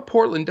 And we know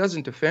Portland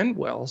doesn't defend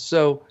well.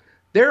 So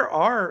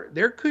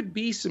there could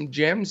be some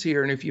gems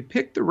here. And if you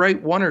pick the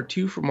right one or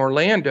two from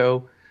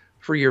Orlando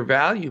for your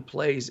value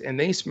plays and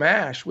they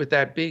smash with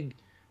that big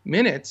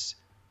minutes,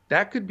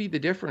 that could be the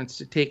difference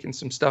to taking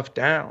some stuff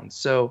down.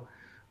 So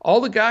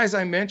all the guys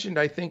I mentioned,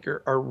 I think,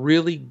 are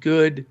really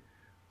good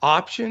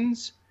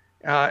options,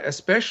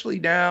 especially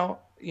now,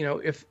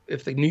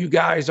 if the new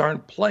guys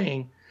aren't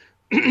playing,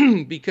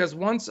 because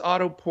once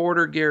Otto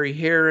Porter, Gary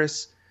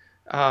Harris,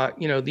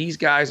 these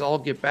guys all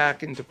get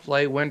back into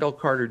play, Wendell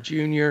Carter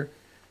Jr.,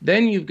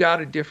 then you've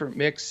got a different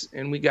mix,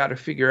 and we got to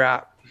figure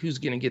out who's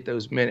going to get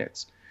those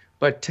minutes.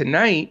 But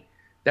tonight,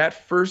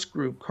 that first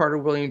group,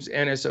 Carter-Williams,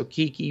 Ennis,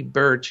 Okeke,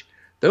 Birch,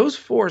 those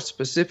four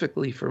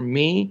specifically for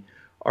me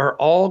are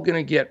all going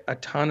to get a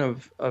ton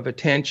of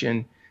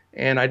attention,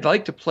 and I'd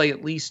like to play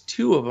at least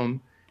two of them.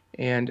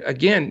 And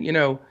again,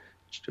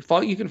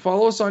 you can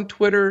follow us on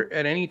Twitter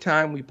at any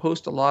time. We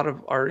post a lot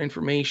of our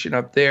information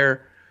up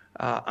there.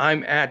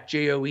 I'm at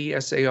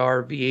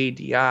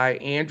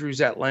JOESARVADI.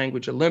 Andrew's at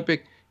Language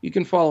Olympic. You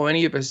can follow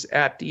any of us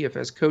at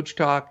DFS Coach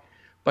Talk.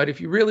 But if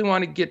you really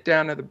want to get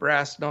down to the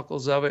brass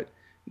knuckles of it,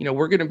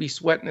 we're going to be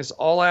sweating this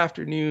all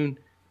afternoon,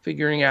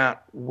 figuring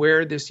out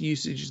where this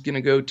usage is going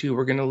to go to.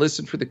 We're going to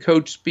listen for the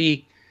coach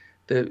speak,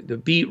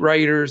 the beat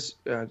writers,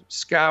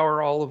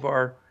 scour all of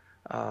our,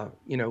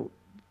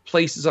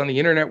 places on the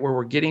internet where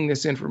we're getting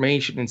this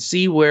information and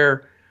see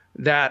where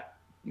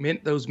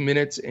those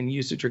minutes and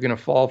usage are going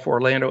to fall for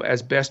Orlando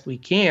as best we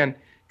can.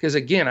 Because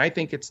again, I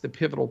think it's the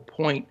pivotal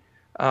point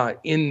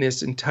in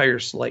this entire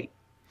slate.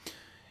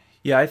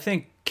 Yeah, I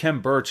think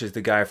Khem Birch is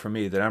the guy for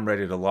me that I'm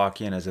ready to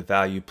lock in as a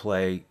value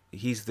play.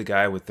 He's the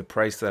guy with the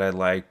price that I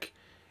like.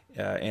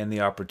 And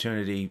the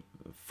opportunity,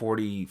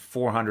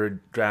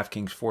 4,400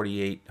 DraftKings,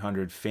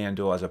 4,800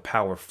 FanDuel as a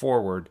power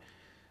forward.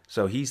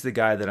 So he's the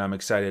guy that I'm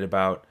excited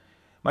about.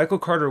 Michael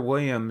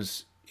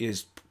Carter-Williams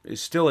is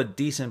is still a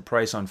decent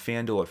price on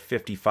FanDuel at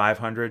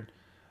 5,500,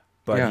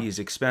 but Yeah. he's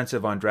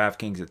expensive on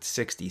DraftKings at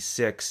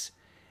 66.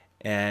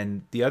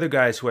 And the other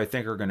guys who I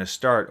think are going to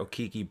start,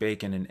 Okiki,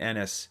 Bacon, and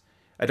Ennis,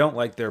 I don't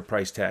like their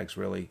price tags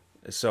really.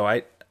 So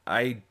I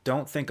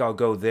don't think I'll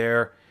go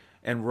there.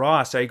 And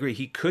Ross, I agree,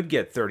 he could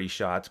get 30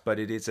 shots, but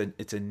it's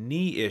a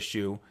knee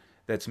issue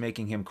that's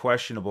making him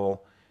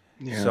questionable.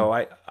 Yeah. So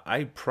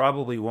I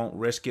probably won't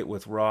risk it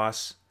with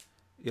Ross.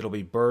 It'll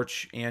be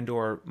Birch and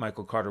or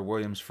Michael Carter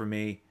Williams for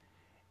me.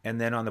 And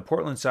then on the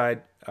Portland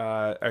side,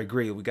 I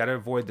agree. We got to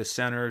avoid the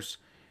centers.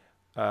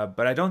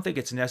 But I don't think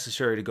it's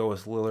necessary to go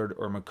with Lillard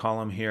or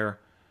McCollum here.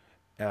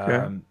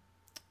 Okay.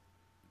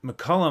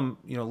 McCollum,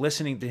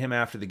 listening to him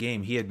after the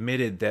game, he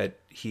admitted that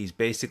he's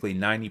basically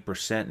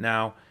 90%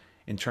 now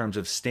in terms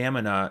of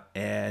stamina.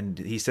 And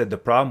he said the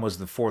problem was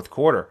the fourth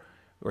quarter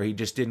where he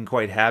just didn't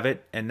quite have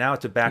it. And now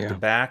it's a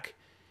back-to-back.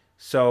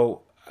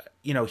 So,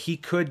 he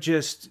could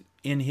just,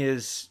 in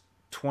his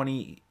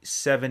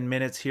 27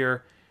 minutes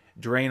here,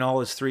 drain all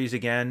his threes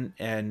again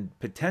and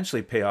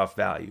potentially pay off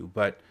value.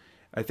 But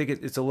I think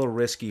it's a little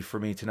risky for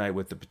me tonight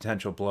with the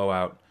potential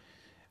blowout.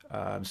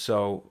 And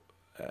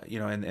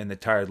the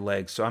tired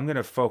legs. So I'm going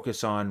to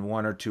focus on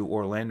one or two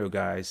Orlando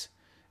guys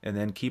and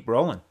then keep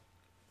rolling.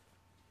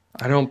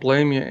 I don't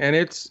blame you. And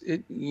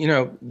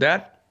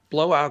that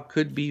blowout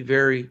could be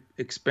very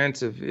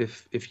expensive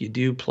if you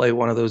do play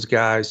one of those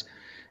guys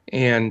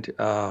and,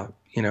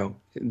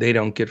 they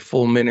don't get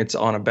full minutes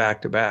on a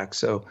back-to-back.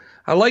 So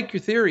I like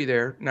your theory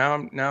there. Now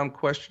I'm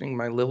questioning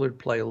my Lillard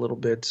play a little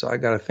bit, so I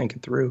got to think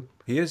it through.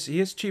 He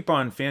is cheap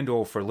on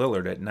FanDuel for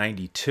Lillard at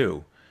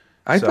 92.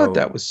 I thought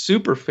that was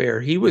super fair.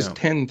 He was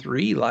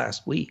 10-3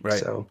 last week. Right.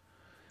 So,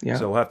 yeah.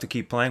 So we'll have to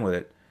keep playing with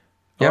it.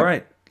 Yep. All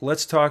right.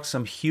 Let's talk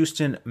some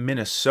Houston,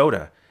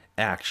 Minnesota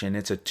action.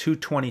 It's a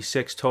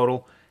 226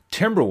 total.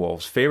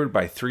 Timberwolves favored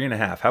by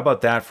 3.5. How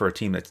about that for a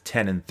team that's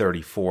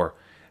 10-34?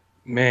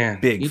 Man,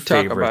 big you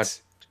favorites.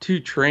 Talk about two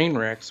train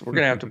wrecks. We're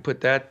going to have to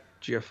put that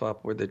GIF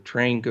up where the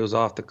train goes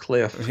off the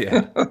cliff.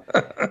 Yeah.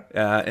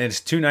 And it's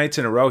 2 nights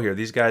in a row here.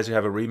 These guys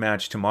have a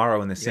rematch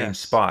tomorrow in the same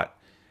spot.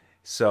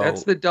 So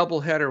that's the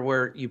doubleheader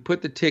where you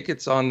put the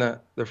tickets on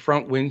the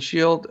front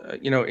windshield,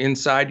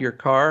 inside your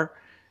car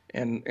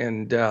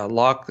and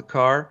lock the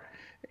car.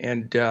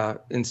 And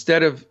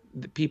instead of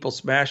the people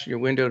smashing your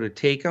window to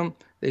take them,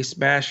 they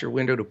smash your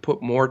window to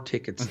put more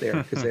tickets there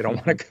because they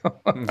don't want to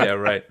go. Yeah,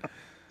 right.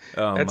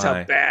 Oh, that's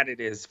how bad it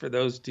is for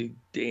those two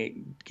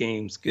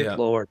games. Good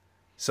Lord.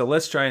 So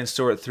let's try and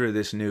sort through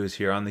this news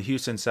here. On the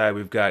Houston side,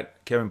 we've got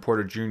Kevin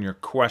Porter Jr.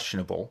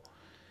 questionable.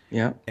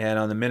 Yeah. And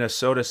on the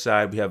Minnesota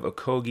side, we have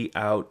Okogie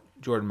out,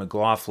 Jordan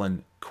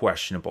McLaughlin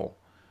questionable.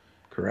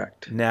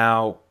 Correct.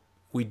 Now,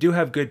 we do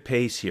have good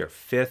pace here,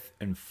 5th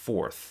and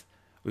 4th.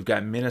 We've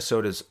got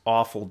Minnesota's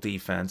awful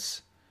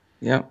defense.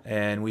 Yeah.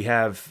 And we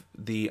have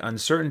the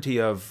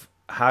uncertainty of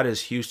how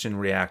does Houston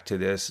react to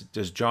this?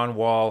 Does John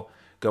Wall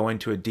go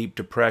into a deep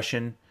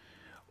depression,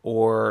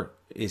 or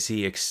is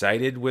he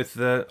excited with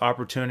the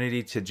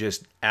opportunity to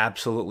just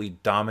absolutely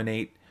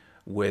dominate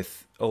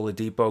with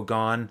Oladipo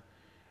gone?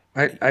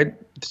 I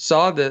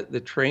saw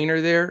the trainer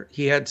there.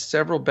 He had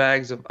several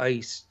bags of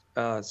ice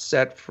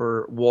set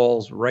for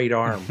Wall's right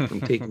arm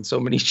from taking so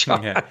many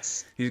shots. Yeah,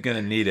 he's going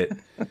to need it.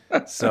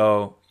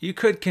 So you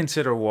could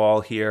consider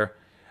Wall here.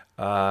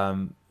 I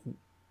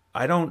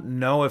don't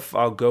know if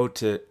I'll go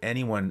to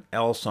anyone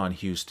else on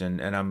Houston,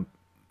 and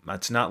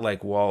it's not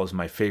like Wall is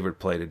my favorite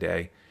play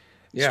today.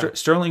 Yeah.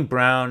 Sterling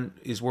Brown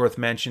is worth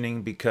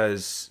mentioning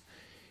because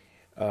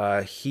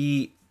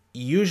he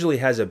usually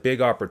has a big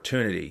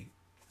opportunity.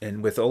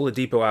 And with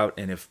Oladipo out,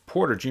 and if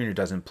Porter Jr.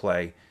 doesn't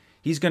play,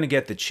 he's going to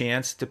get the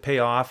chance to pay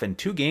off. And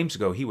 2 games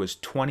ago, he was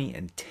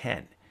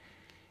 20-10.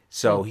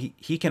 So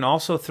he can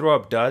also throw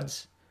up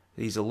duds.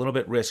 He's a little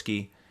bit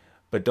risky,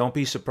 but don't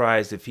be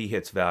surprised if he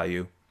hits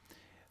value.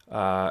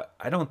 I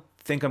don't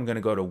think I'm going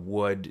to go to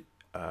Wood.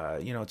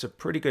 It's a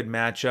pretty good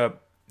matchup.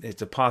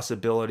 It's a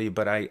possibility,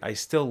 but I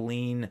still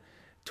lean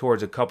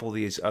towards a couple of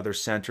these other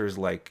centers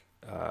like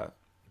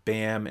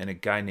Bam and a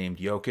guy named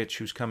Jokic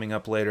who's coming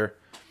up later.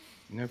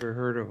 Never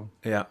heard of him.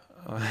 Yeah.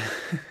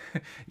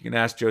 You can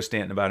ask Joe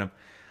Stanton about him.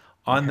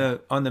 On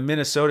the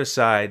Minnesota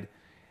side,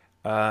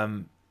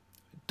 don't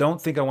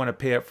think I want to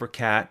pay up for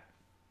Cat.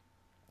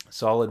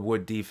 Solid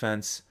Wood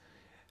defense.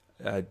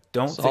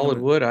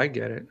 Wood, I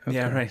get it. Okay.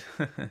 Yeah,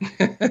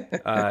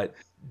 right.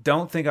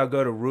 Don't think I'll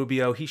go to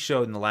Rubio. He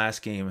showed in the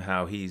last game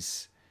how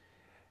he's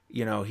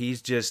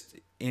just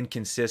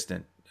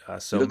inconsistent.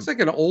 He looks like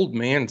an old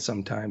man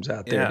sometimes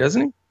out there,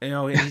 doesn't he?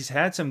 He's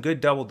had some good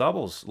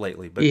double-doubles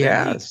lately, but he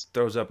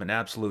throws up an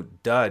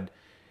absolute dud.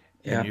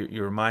 And Yeah.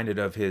 you're reminded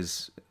of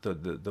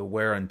the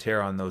wear and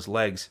tear on those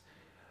legs.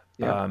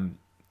 Yeah.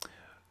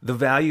 The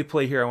value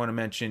play here I want to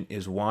mention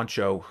is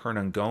Juancho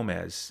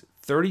Hernangomez.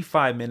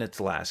 35 minutes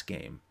last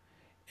game.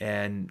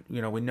 And,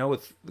 we know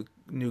with the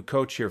new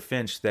coach here,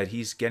 Finch, that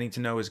he's getting to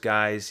know his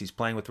guys. He's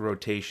playing with the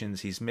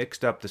rotations. He's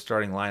mixed up the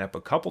starting lineup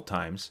a couple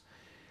times.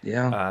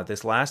 Yeah.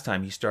 This last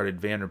time he started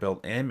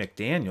Vanderbilt and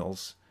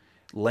McDaniels.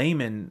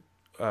 Layman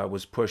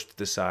was pushed to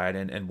the side,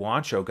 and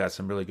Wancho got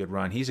some really good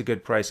run. He's a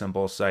good price on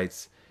both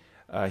sites.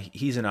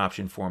 He's an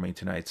option for me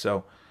tonight.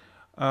 So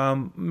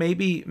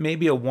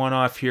maybe a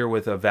one-off here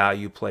with a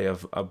value play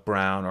of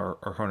Brown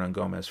or Hernan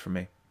Gomez for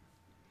me.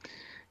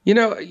 You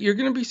know, you're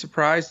going to be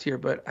surprised here,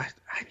 but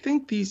I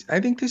think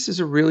this is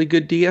a really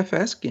good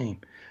DFS game.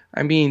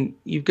 I mean,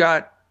 you've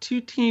got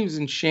two teams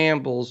in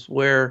shambles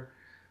where,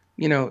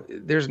 you know,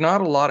 there's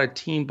not a lot of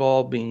team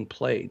ball being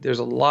played. There's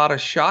a lot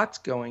of shots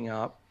going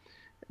up,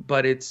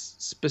 but it's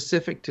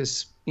specific to,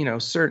 you know,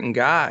 certain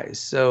guys.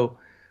 So,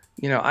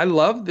 you know, I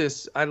love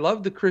this. I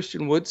love the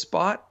Christian Wood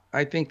spot.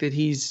 I think that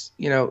he's,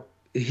 you know,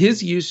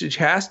 his usage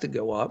has to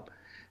go up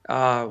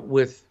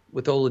with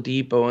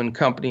Oladipo and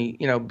company,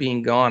 you know,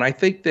 being gone. I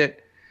think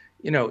that,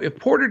 you know, if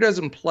Porter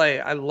doesn't play,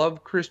 I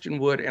love Christian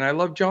Wood and I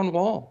love John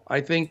Wall.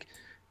 I think,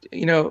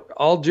 you know,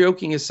 all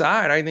joking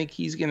aside, I think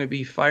he's going to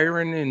be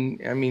firing.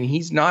 And I mean,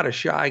 he's not a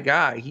shy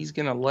guy. He's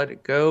going to let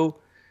it go,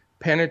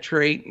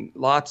 penetrate,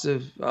 lots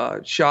of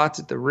shots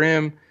at the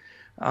rim.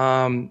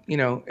 You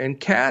know, and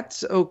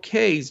Cat's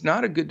okay. He's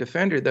not a good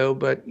defender though,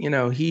 but you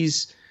know, he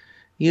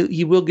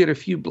will get a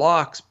few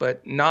blocks,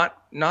 but not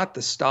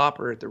the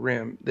stopper at the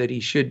rim that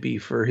he should be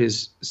for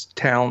his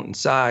talent and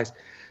size.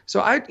 So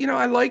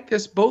I like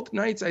this both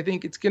nights. I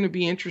think it's going to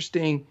be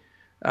interesting,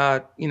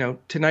 you know,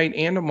 tonight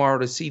and tomorrow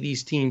to see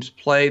these teams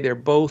play. They're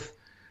both,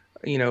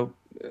 you know,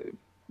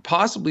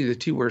 possibly the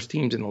two worst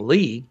teams in the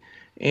league.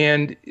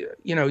 And,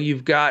 you know,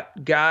 you've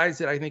got guys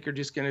that I think are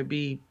just going to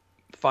be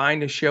fine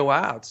to show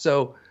out.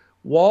 So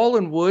Wall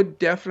and Wood,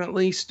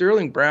 definitely.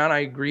 Sterling Brown, I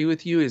agree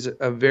with you, is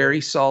a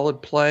very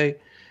solid play.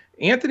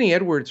 Anthony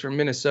Edwards from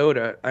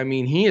Minnesota, I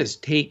mean, he is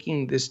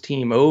taking this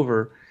team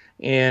over.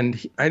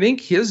 And I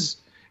think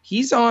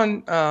he's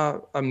on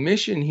a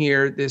mission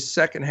here this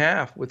second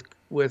half with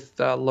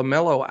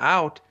LaMelo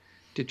out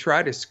to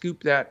try to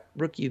scoop that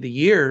Rookie of the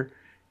Year.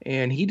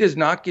 And he does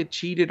not get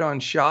cheated on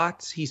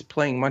shots. He's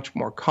playing much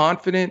more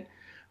confident.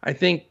 I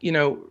think, you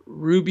know,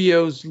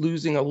 Rubio's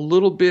losing a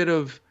little bit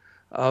of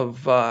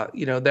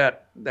you know,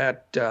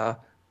 that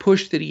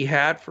push that he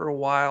had for a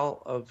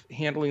while of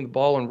handling the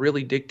ball and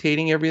really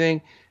dictating everything.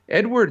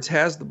 Edwards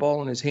has the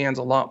ball in his hands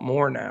a lot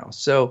more now.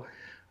 So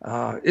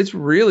it's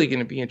really going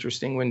to be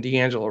interesting when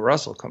D'Angelo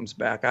Russell comes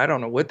back. I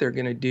don't know what they're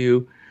going to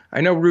do.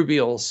 I know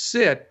Rubio will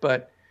sit,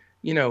 but,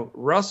 you know,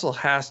 Russell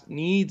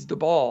needs the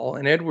ball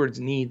and Edwards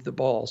needs the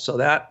ball. So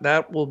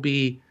that will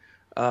be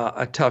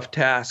a tough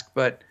task.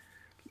 But,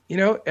 you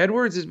know,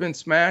 Edwards has been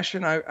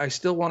smashing. I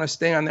still want to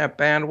stay on that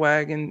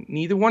bandwagon.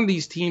 Neither one of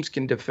these teams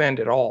can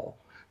defend at all.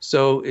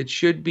 So it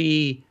should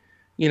be,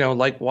 you know,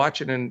 like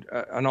watching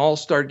an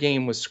all-star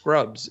game with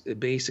scrubs,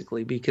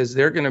 basically, because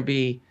they're going to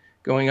be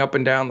going up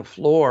and down the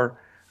floor.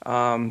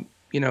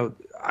 You know,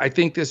 I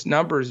think this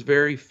number is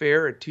very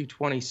fair at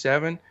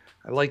 227.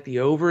 I like the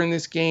over in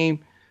this game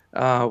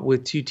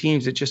with two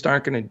teams that just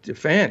aren't going to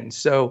defend.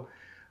 So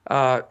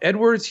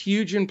Edwards,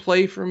 huge in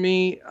play for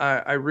me.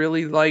 I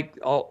really like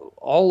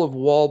all of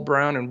Wall,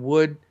 Brown, and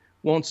Wood.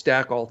 Won't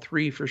stack all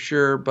three for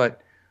sure,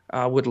 but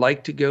would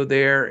like to go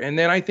there. And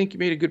then I think you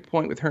made a good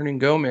point with Hernan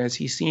Gomez.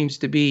 He seems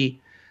to be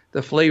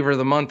the flavor of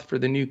the month for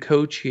the new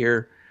coach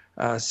here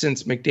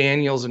since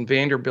McDaniels and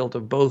Vanderbilt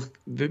have both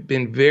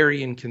been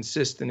very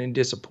inconsistent and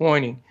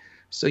disappointing.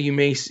 So you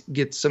may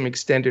get some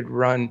extended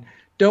run.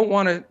 Don't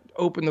want to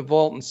open the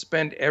vault and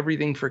spend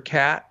everything for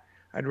Cat.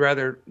 I'd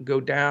rather go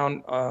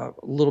down a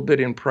little bit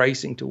in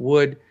pricing to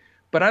Wood.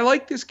 But I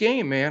like this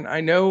game, man.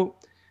 I know,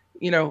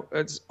 you know,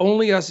 it's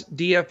only us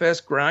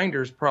DFS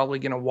grinders probably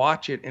going to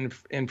watch it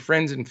and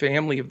friends and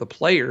family of the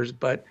players.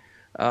 But,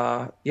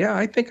 yeah,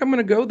 I think I'm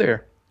going to go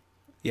there.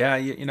 Yeah,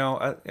 you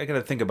know, I got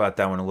to think about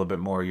that one a little bit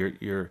more.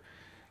 You're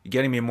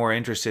getting me more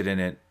interested in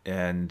it.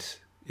 And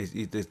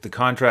the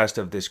contrast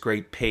of this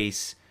great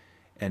pace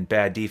and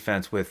bad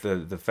defense with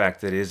the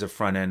fact that it is a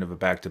front end of a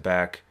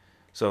back-to-back.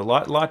 So a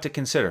lot to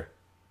consider.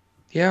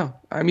 Yeah,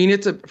 I mean,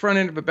 it's a front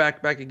end of a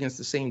back-to-back against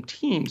the same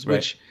teams, Right.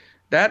 which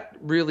that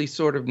really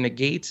sort of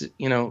negates,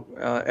 you know,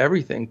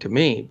 everything to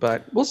me.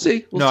 But we'll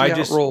see. We'll see how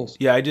it rolls.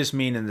 Yeah, I just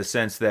mean in the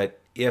sense that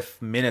if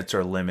minutes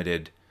are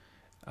limited,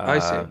 I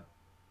see.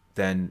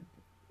 then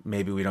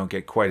maybe we don't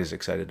get quite as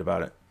excited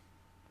about it.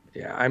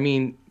 Yeah, I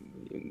mean,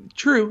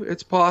 true,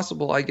 it's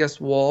possible. I guess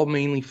Wall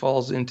mainly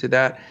falls into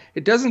that.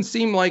 It doesn't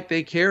seem like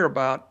they care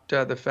about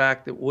the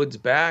fact that Wood's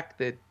back,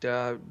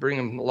 that bring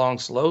him along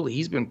slowly.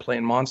 He's been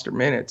playing monster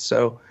minutes,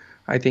 so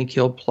I think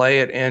he'll play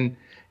it. And,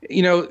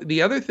 you know,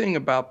 the other thing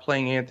about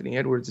playing Anthony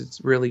Edwards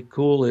that's really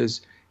cool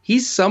is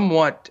he's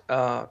somewhat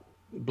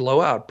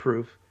blowout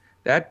proof.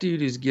 That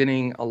dude is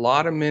getting a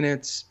lot of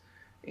minutes,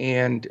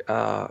 and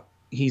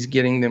he's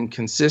getting them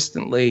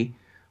consistently,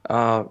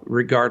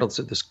 regardless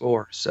of the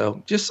score.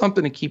 So just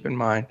something to keep in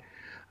mind.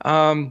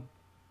 The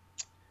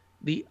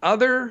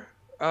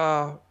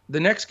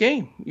next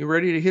game, you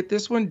ready to hit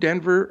this one?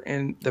 Denver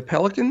and the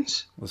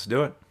Pelicans. Let's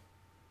do it.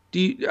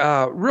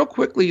 Real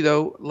quickly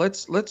though,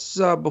 let's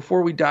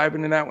before we dive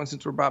into that one,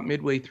 since we're about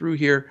midway through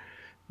here,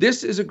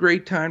 this is a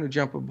great time to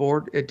jump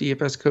aboard at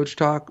DFS Coach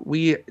Talk.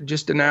 We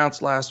just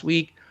announced last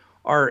week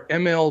our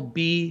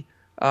MLB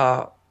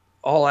uh,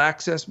 all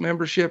access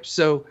membership.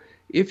 So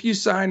if you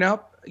sign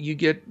up, you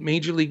get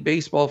Major League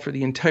Baseball for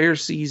the entire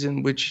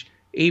season, which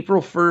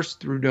April 1st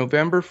through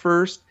November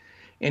 1st.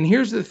 And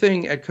here's the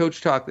thing at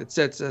Coach Talk that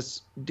sets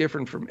us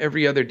different from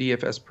every other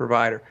DFS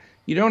provider.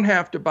 You don't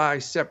have to buy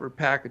separate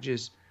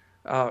packages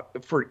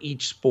for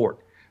each sport.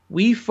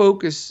 We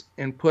focus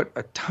and put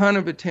a ton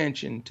of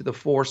attention to the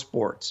 4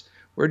 sports.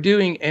 We're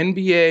doing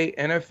NBA,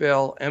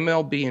 NFL,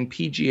 MLB, and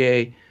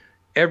PGA,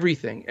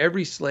 everything,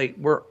 every slate.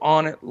 We're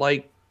on it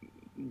like,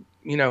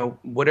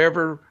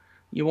 whatever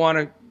you want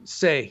to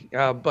say.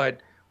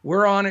 But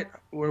we're on it.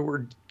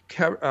 We're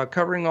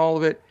covering all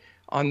of it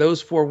on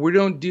those 4. We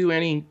don't do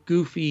any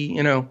goofy,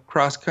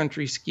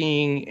 cross-country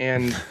skiing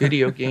and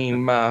video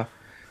game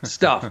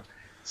stuff.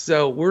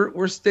 So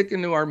we're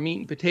sticking to our meat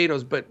and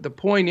potatoes. But the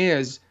point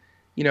is,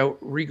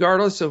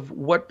 regardless of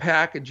what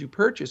package you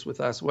purchase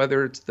with us,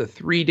 whether it's the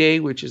 3-day,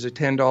 which is a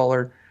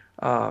 $10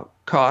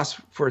 cost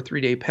for a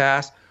 3-day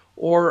pass,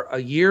 or a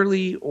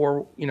yearly,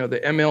 or the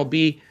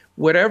MLB,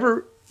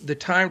 whatever the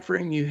time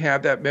frame you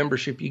have that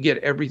membership, you get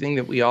everything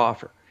that we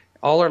offer,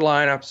 all our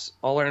lineups,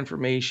 all our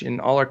information,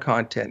 all our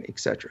content,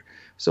 etc.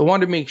 So I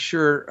wanted to make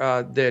sure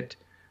that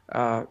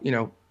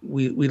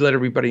we let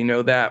everybody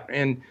know that.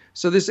 And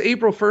so this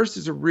April 1st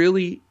is a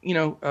really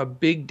a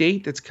big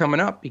date that's coming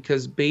up,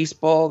 because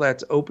baseball,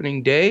 that's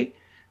opening day,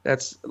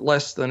 that's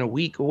less than a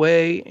week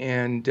away,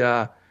 and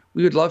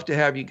we would love to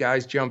have you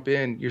guys jump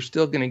in. You're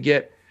still going to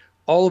get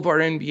all of our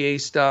NBA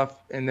stuff,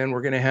 and then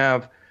we're going to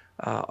have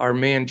our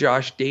man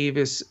Josh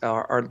Davis,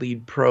 our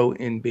lead pro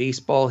in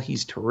baseball.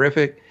 He's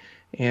terrific,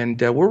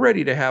 and we're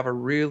ready to have a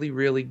really,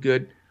 really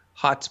good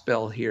hot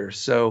spell here.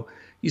 So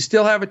you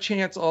still have a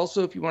chance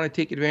also, if you want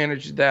to take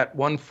advantage of that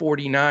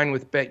 149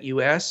 with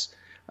BetUS.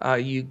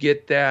 You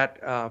get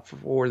that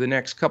for the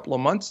next couple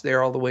of months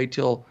there, all the way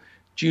till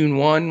June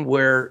 1,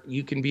 where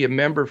you can be a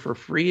member for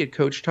free at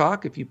Coach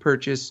Talk if you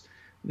purchase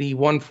the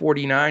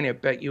 149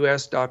 at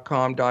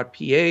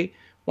betus.com.pa.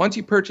 Once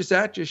you purchase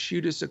that, just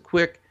shoot us a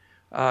quick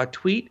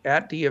tweet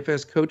at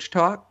DFS Coach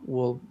Talk.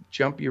 We'll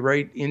jump you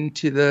right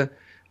into the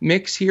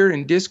mix here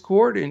in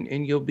Discord,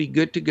 and you'll be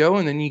good to go.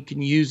 And then you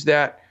can use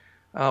that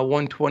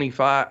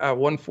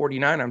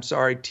 149,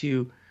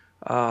 to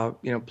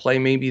play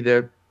maybe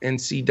the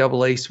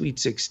NCAA Sweet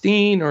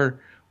 16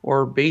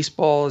 or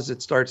baseball as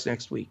it starts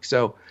next week.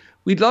 So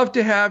we'd love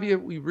to have you.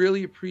 We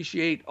really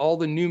appreciate all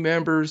the new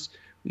members.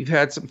 We've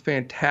had some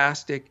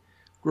fantastic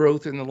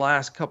growth in the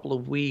last couple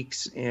of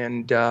weeks,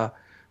 and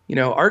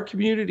our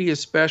community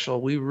is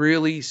special. We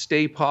really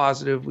stay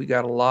positive. We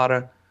got a lot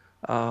of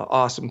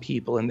awesome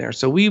people in there.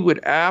 So we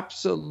would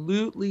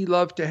absolutely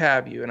love to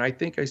have you. And I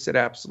think I said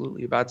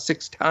absolutely about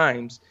 6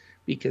 times,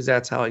 because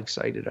that's how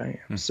excited I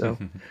am. So,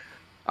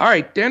 all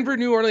right, Denver,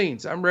 New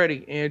Orleans. I'm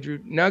ready, Andrew.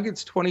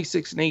 Nuggets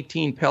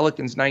 26-18,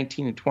 Pelicans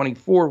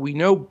 19-24. We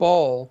know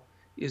Ball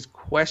is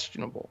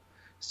questionable,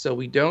 so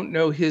we don't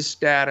know his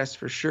status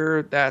for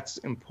sure. That's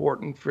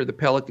important for the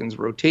Pelicans'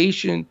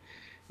 rotation.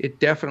 It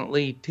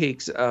definitely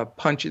takes a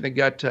punch in the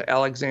gut to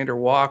Alexander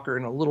Walker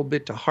and a little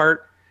bit to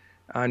Hart,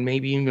 and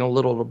maybe even a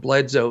little to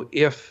Bledsoe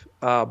if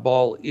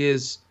Ball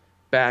is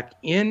back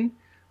in.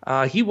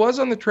 He was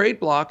on the trade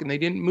block and they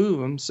didn't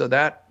move him, so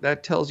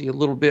that tells you a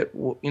little bit,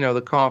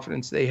 the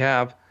confidence they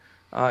have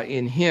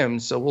in him.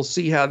 So we'll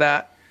see how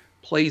that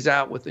plays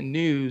out with the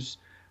news.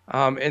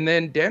 And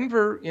then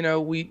Denver,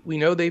 we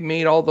know they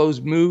made all those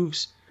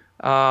moves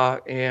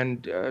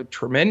and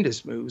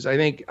tremendous moves. I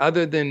think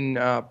other than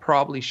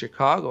probably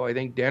Chicago, I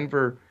think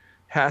Denver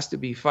has to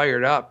be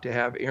fired up to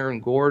have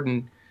Aaron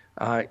Gordon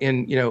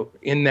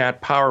in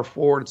that power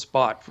forward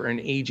spot for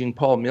an aging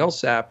Paul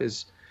Millsap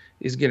is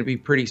going to be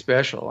pretty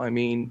special. I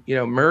mean,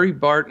 Murray,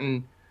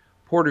 Barton,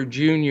 Porter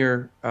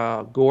Jr.,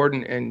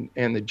 Gordon,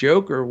 and the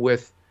Joker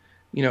with,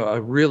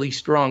 a really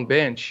strong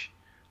bench.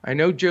 I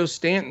know Joe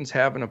Stanton's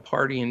having a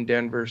party in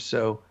Denver,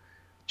 so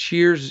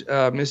cheers,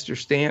 Mr.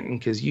 Stanton,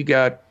 because you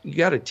got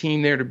a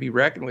team there to be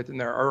reckoned with, and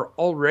there are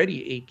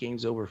already 8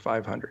 games over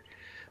 500.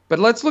 But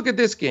let's look at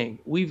this game.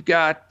 We've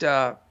got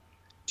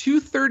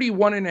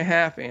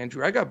 231.5,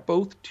 Andrew. I got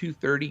both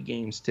 230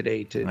 games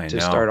today to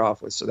start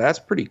off with, so that's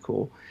pretty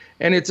cool.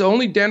 And it's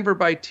only Denver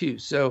by 2,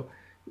 so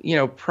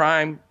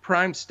prime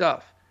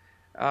stuff.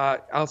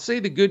 I'll say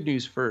the good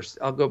news first.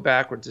 I'll go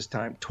backwards this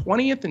time.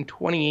 20th and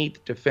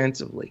 28th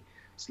defensively.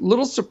 It's a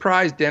little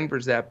surprised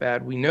Denver's that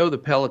bad. We know the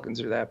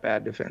Pelicans are that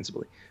bad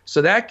defensively,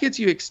 so that gets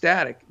you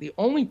ecstatic. The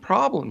only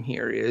problem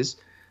here is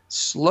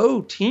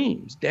slow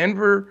teams.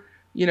 Denver,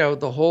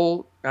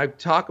 I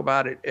talk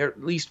about it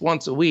at least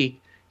once a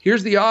week.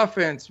 Here's the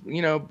offense,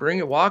 bring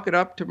it, walk it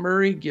up to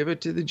Murray, give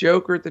it to the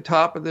Joker at the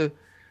top of the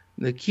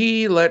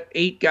key, let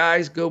 8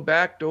 guys go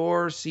back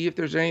door, see if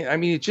there's any. I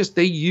mean, it's just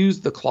they use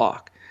the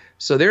clock.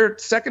 So they're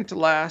second to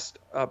last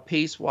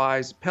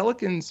pace-wise.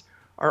 Pelicans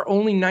are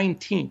only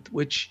 19th,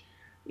 which,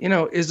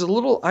 is a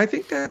little, I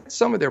think that's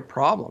some of their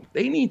problem.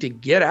 They need to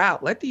get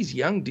out. Let these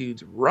young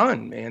dudes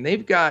run, man.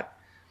 They've got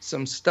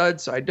some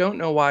studs, so I don't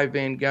know why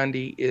Van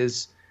Gundy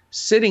is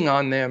sitting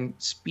on them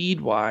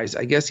speed-wise.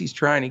 I guess he's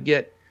trying to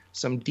get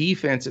some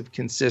defensive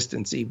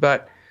consistency.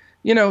 But,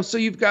 so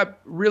you've got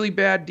really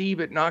bad D,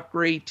 but not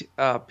great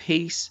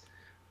pace.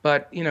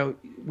 But,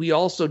 we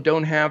also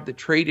don't have the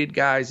traded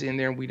guys in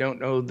there. And we don't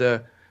know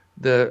the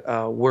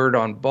word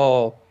on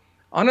ball.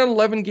 On an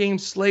 11-game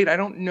slate, I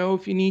don't know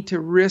if you need to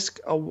risk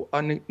a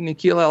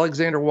Nickeil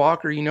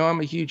Alexander-Walker. I'm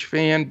a huge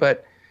fan,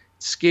 but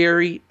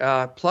scary.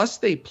 Plus,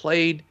 they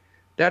played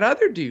that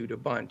other dude a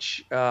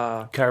bunch.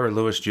 Kyra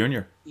Lewis Jr.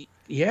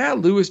 Yeah,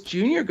 Lewis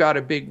Jr. got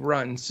a big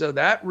run. So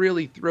that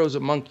really throws a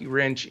monkey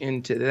wrench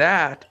into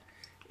that.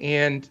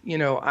 And,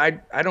 I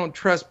don't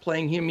trust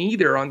playing him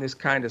either on this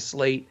kind of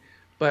slate,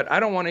 but I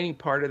don't want any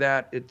part of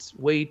that. It's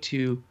way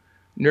too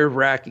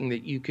nerve-wracking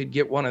that you could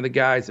get one of the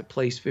guys that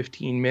plays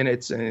 15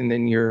 minutes and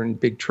then you're in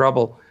big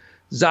trouble.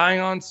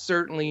 Zion's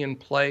certainly in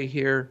play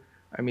here.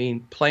 I mean,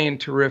 playing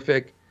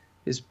terrific.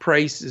 His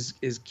price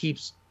is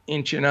keeps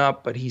inching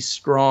up, but he's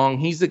strong.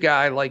 He's the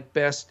guy I like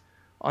best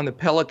on the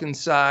Pelican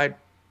side.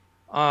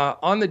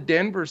 On the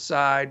Denver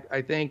side,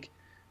 I think,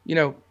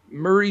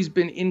 Murray's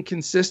been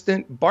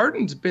inconsistent.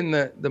 Barton's been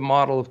the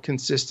model of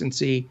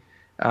consistency,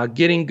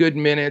 getting good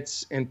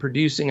minutes and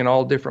producing in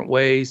all different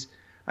ways.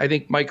 I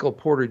think Michael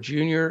Porter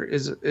Jr.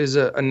 is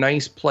a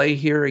nice play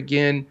here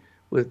again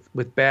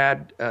with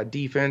bad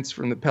defense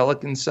from the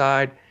Pelican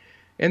side.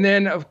 And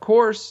then, of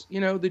course,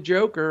 the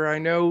Joker, I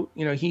know,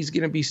 he's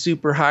going to be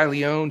super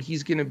highly owned.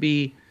 He's going to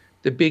be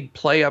the big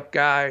play up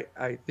guy,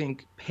 I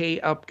think, pay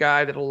up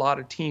guy that a lot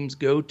of teams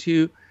go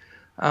to.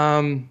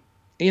 I'm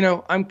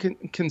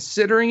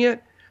considering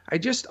it.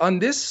 On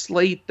this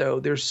slate, though,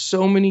 there's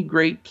so many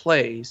great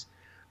plays.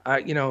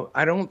 I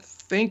don't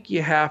think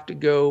you have to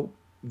go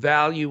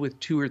value with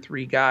 2 or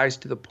 3 guys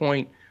to the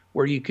point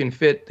where you can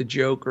fit the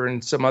Joker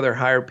and some other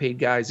higher paid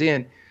guys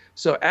in.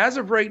 So as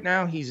of right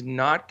now, he's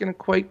not going to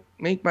quite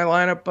make my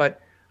lineup, but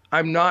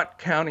I'm not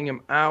counting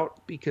him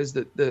out because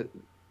the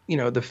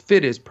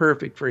fit is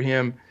perfect for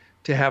him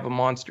to have a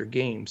monster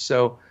game.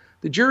 So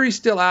the jury's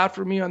still out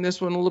for me on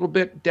this one a little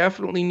bit.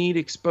 Definitely need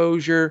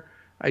exposure.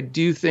 I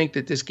do think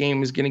that this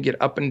game is going to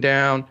get up and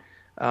down.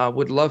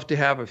 Would love to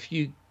have a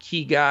few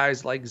key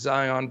guys like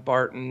Zion,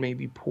 Barton,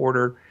 maybe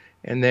Porter.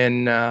 And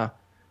then,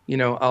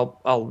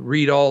 I'll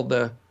read all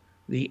the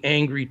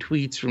angry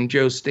tweets from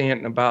Joe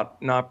Stanton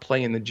about not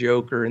playing the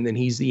Joker, and then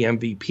he's the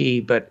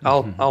MVP. But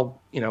I'll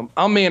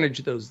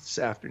manage those this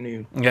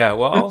afternoon. Yeah,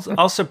 well,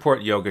 I'll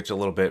support Jokic a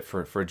little bit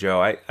for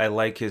Joe. I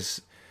like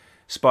his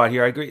spot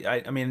here. I agree.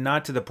 I mean,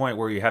 not to the point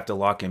where you have to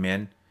lock him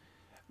in,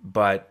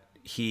 but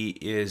he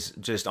is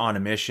just on a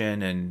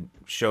mission and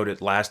showed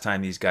it last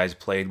time these guys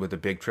played with a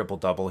big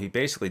triple-double. He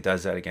basically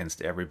does that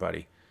against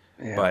everybody.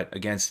 Yeah. But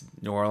against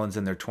New Orleans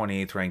and their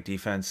 28th ranked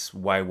defense,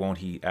 why won't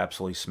he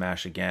absolutely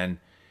smash again?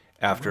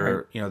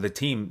 After the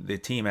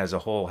team as a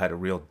whole had a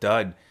real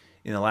dud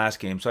in the last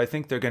game, so I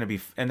think they're going to be.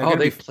 And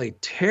they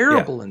played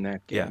terrible in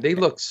that game. Yeah. They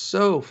look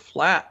so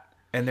flat.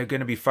 And they're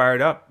going to be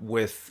fired up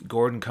with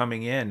Gordon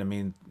coming in. I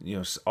mean,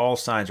 all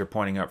signs are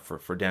pointing up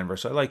for Denver.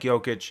 So I like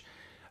Jokic.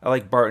 I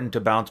like Barton to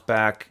bounce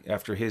back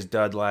after his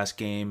dud last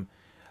game.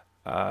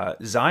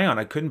 Zion,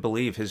 I couldn't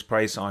believe his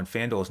price on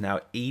FanDuel is now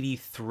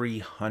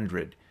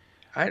 $8,300.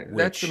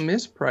 That's a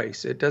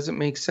misprice. It doesn't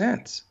make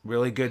sense.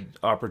 Really good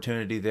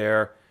opportunity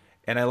there.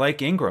 And I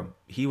like Ingram.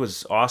 He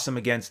was awesome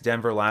against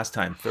Denver last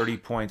time. 30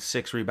 points,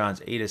 6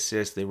 rebounds, 8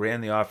 assists. They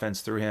ran the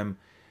offense through him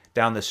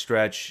down the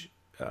stretch.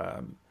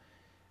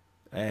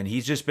 And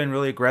he's just been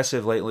really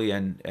aggressive lately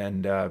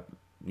and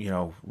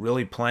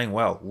really playing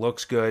well.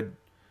 Looks good,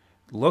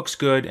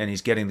 and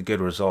he's getting the good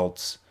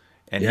results.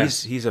 And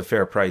he's a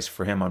fair price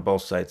for him on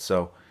both sides.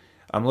 So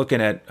I'm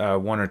looking at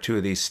 1 or 2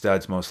 of these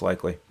studs most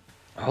likely.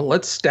 Oh,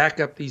 let's stack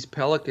up these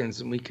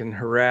Pelicans and we can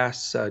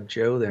harass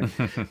Joe then.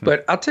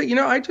 But I'll tell you,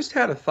 I just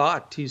had a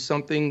thought to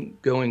something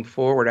going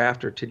forward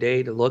after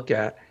today to look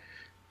at.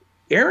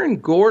 Aaron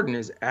Gordon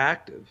is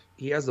active.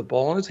 He has the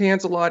ball in his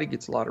hands a lot. He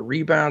gets a lot of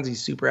rebounds.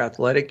 He's super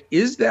athletic.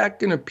 Is that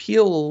going to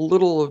peel a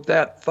little of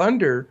that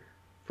thunder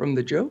from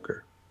the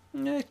Joker?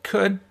 It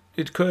could.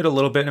 It could a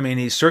little bit. I mean,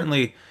 he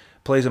certainly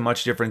plays a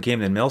much different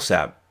game than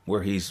Millsap,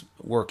 where he's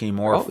working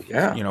more, from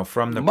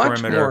the perimeter.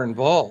 Much more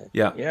involved.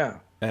 Yeah. Yeah.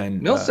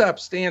 And Millsap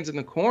stands in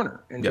the corner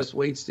and just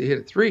waits to hit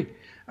a 3.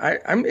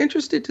 I'm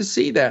interested to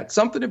see that.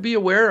 Something to be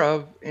aware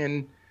of.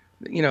 And,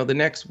 the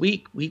next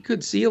week, we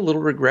could see a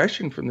little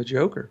regression from the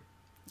Joker.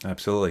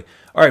 Absolutely.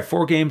 All right,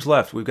 4 games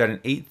left. We've got an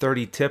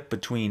 8:30 tip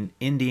between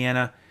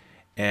Indiana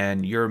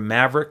and your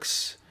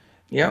Mavericks.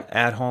 Yeah.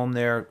 At home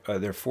there.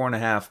 They're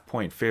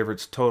 4.5-point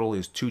favorites. Total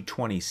is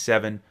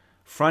 227.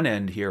 Front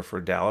end here for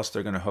Dallas.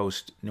 They're going to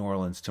host New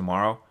Orleans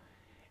tomorrow.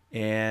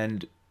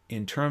 And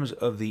in terms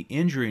of the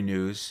injury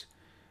news,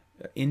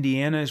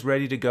 Indiana is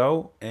ready to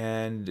go,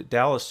 and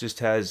Dallas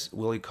just has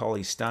Willie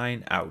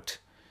Cauley-Stein out,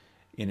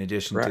 in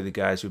addition to the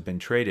guys who've been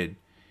traded.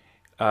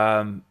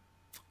 On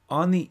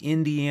the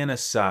Indiana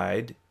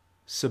side,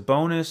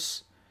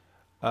 Sabonis,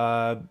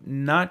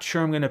 not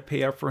sure I'm going to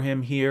pay up for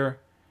him here.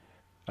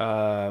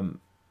 And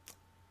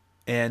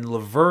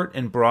LeVert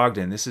and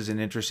Brogdon, this is an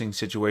interesting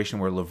situation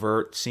where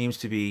LeVert seems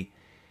to be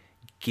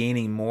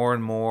gaining more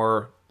and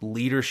more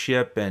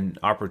leadership and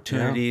Yeah.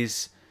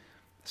 opportunities.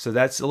 So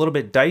that's a little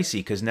bit dicey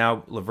because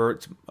now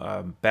Levert's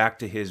back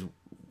to his,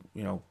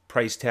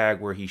 price tag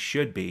where he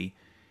should be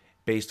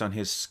based on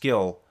his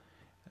skill.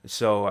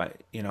 So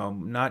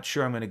I'm not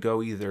sure I'm going to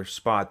go either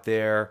spot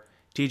there.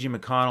 T.J.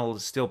 McConnell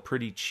is still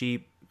pretty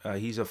cheap.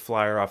 He's a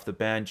flyer off the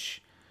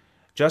bench.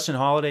 Justin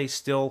Holiday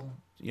still,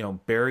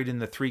 buried in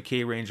the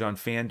 3K range on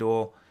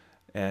FanDuel,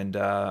 and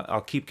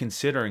I'll keep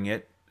considering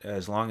it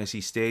as long as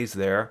he stays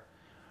there.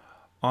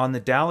 On the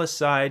Dallas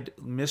side,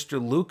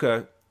 Mr.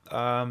 Luka,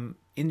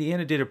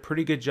 Indiana did a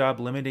pretty good job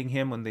limiting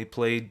him when they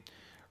played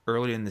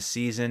early in the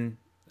season.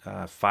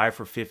 5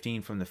 for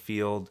 15 from the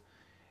field.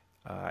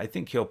 I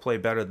think he'll play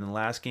better than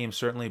last game,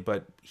 certainly,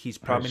 but he's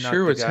I probably not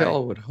sure the as guy.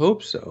 hell would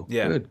hope so.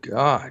 Yeah, Good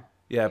God.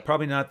 yeah,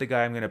 probably not the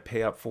guy I'm going to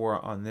pay up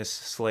for on this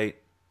slate.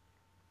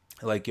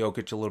 I like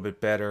Jokic a little bit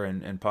better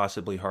and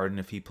possibly Harden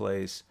if he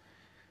plays.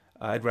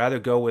 I'd rather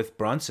go with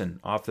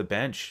Brunson off the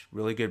bench.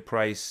 Really good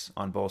price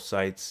on both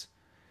sites.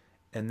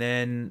 And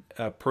then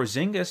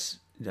Porzingis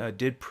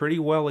did pretty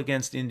well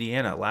against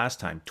Indiana last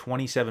time.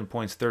 27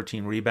 points,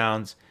 13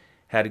 rebounds.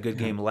 Had a good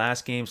Yeah. game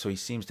last game, so he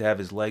seems to have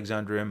his legs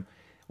under him.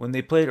 When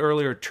they played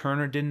earlier,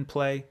 Turner didn't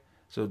play,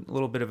 so a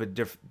little bit of a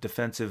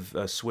defensive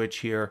switch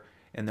here.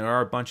 And there are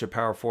a bunch of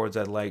power forwards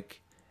I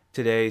like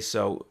today,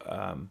 so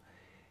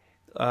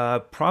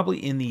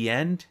probably in the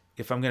end,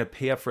 if I'm going to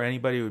pay up for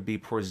anybody, it would be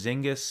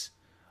Porzingis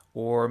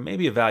or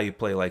maybe a value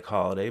play like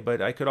Holiday,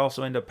 but I could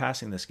also end up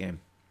passing this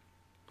game.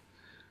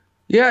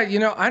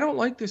 Yeah, I don't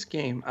like this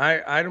game.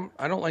 I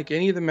don't like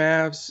any of the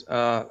Mavs.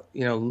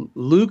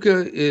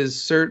 Luka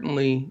is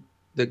certainly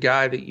the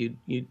guy that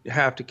you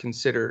have to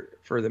consider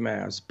for the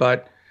Mavs.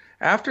 But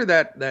after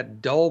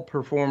that dull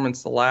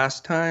performance the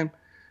last time,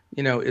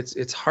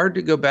 it's hard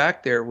to go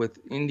back there with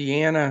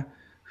Indiana,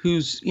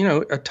 who's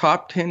a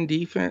top 10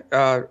 defense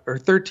or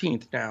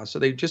 13th now. So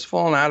they've just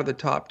fallen out of the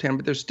top 10,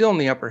 but they're still in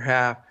the upper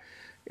half.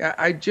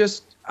 I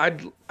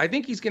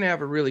think he's going to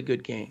have a really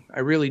good game. I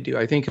really do.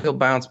 I think he'll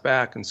bounce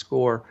back and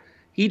score.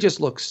 He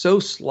just looks so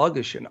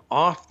sluggish and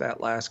off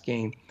that last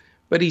game,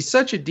 but he's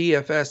such a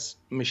DFS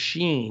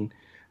machine.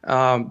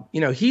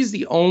 He's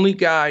the only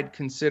guy I'd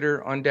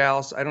consider on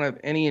Dallas. I don't have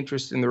any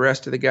interest in the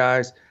rest of the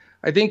guys.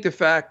 I think the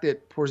fact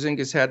that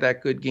Porzingis had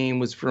that good game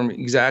was from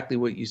exactly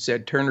what you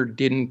said. Turner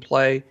didn't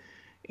play,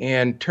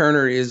 and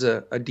Turner is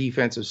a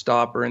defensive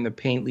stopper in the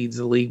paint, leads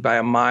the league by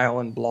a mile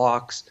in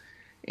blocks.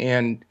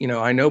 And,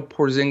 I know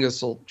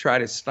Porzingis will try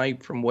to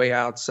snipe from way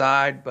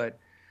outside, but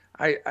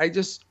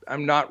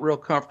I'm not real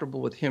comfortable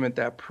with him at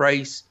that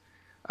price.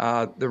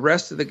 The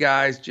rest of the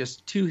guys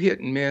just too hit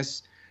and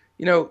miss.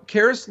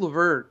 Karis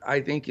LeVert, I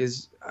think,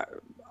 is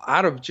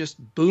out of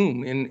just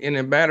boom in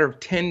a matter of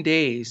 10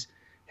 days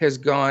has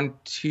gone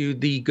to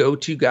the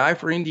go-to guy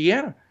for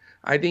Indiana.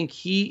 I think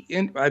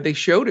they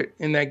showed it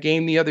in that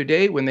game the other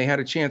day when they had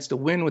a chance to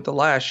win with the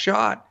last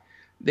shot.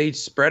 They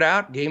spread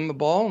out, gave him the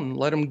ball, and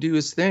let him do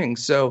his thing.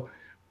 So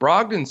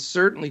Brogdon's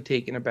certainly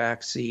taken a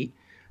back seat.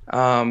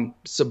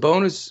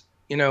 Sabonis,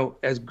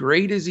 as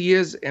great as he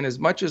is, and as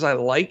much as I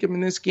like him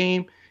in this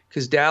game,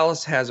 because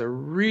Dallas has a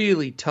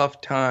really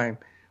tough time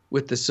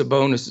with the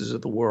Sabonises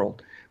of the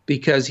world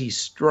because he's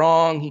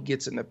strong, he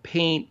gets in the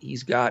paint,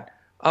 he's got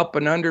up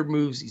and under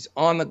moves, he's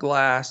on the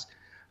glass.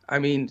 I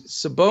mean,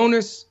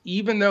 Sabonis,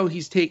 even though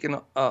he's taken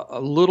a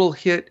little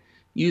hit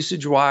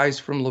usage-wise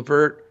from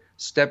LeVert,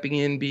 stepping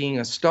in, being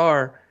a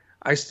star,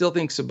 I still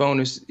think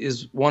Sabonis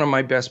is one of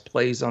my best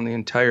plays on the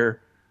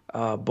entire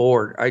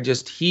board.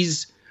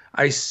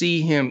 I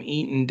see him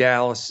eating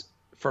Dallas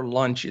for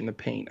lunch in the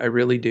paint. I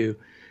really do.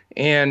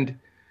 And,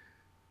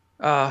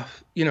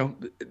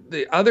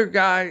 the other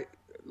guy,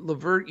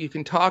 LeVert, you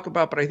can talk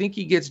about, but I think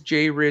he gets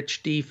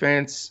J-Rich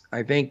defense.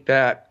 I think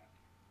that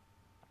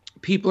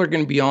people are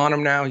going to be on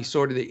him now. He's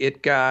sort of the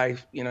it guy,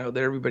 that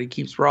everybody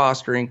keeps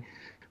rostering.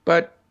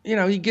 But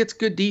he gets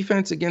good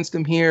defense against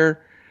him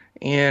here,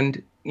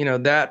 and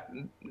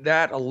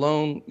that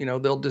alone,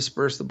 they'll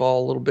disperse the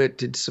ball a little bit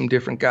to some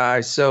different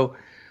guys. So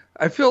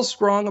I feel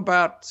strong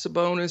about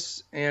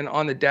Sabonis, and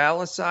on the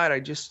Dallas side, I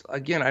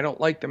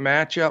don't like the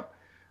matchup.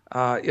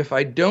 If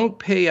I don't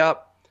pay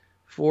up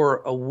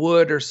for a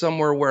Wood or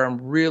somewhere where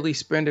I'm really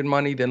spending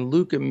money, then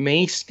Luka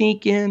may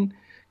sneak in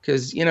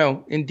because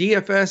in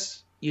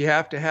DFS you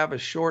have to have a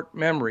short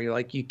memory.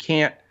 Like you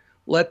can't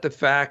let the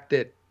fact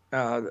that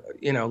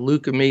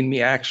Luka made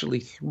me actually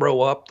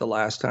throw up the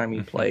last time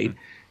he played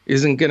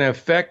isn't going to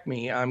affect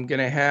me. I'm going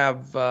to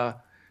have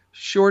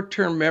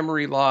short-term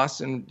memory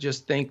loss and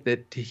just think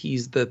that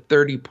he's the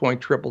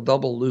 30-point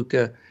triple-double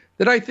Luka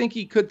that I think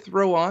he could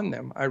throw on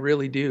them. I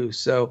really do.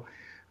 So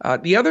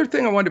the other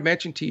thing I wanted to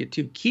mention to you,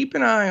 too, keep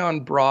an eye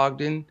on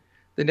Brogdon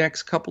the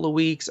next couple of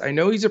weeks. I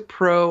know he's a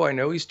pro. I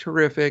know he's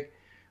terrific.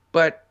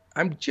 But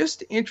I'm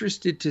just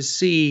interested to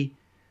see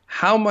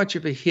how much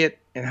of a hit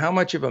and how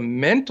much of a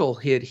mental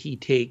hit he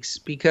takes,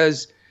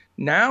 because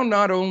now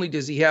not only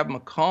does he have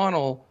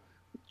McConnell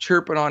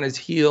chirping on his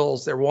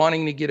heels, they're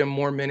wanting to get him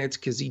more minutes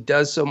because he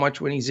does so much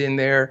when he's in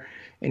there.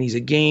 and he's a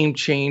game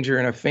changer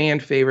and a fan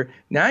favorite.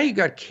 Now you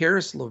got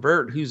Karis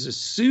LeVert, who's a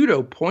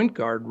pseudo point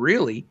guard,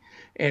 really,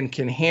 and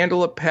can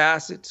handle it,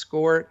 pass it,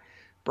 score it.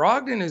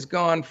 Brogdon has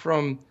gone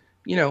from,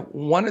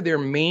 one of their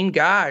main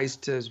guys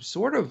to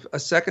sort of a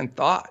second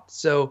thought.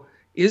 So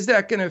is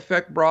that going to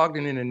affect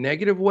Brogdon in a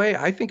negative way?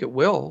 I think it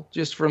will,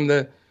 just from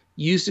the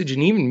usage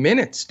and even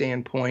minutes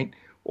standpoint.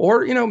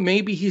 Or,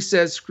 maybe he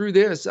says, screw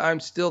this,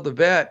 I'm still the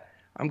vet.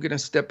 I'm going to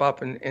step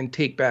up and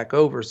take back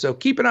over. So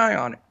keep an eye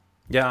on it.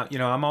 Yeah,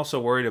 I'm also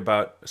worried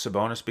about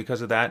Sabonis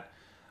because of that.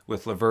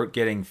 With LeVert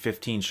getting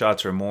 15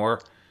 shots or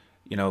more,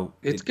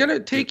 it's going to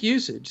take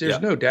usage.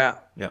 There's no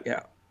doubt.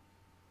 Yeah.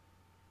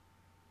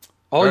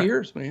 All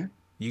yours, man.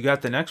 You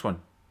got the next one.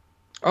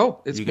 Oh,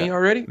 it's me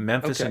already?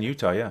 Memphis and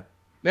Utah, yeah.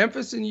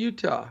 Memphis and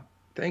Utah.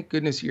 Thank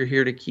goodness you're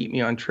here to keep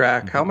me on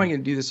track. How am I going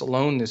to do this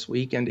alone this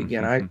weekend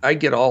again? I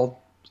get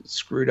all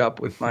screwed up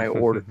with my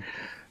order.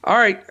 All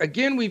right.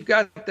 Again, we've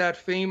got that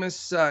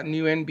famous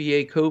new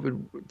NBA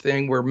COVID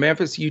thing where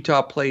Memphis,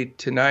 Utah played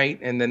tonight,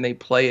 and then they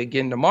play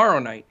again tomorrow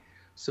night.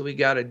 So we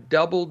got a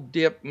double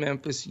dip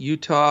Memphis,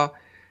 Utah.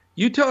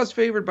 Utah is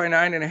favored by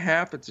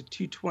 9.5. It's a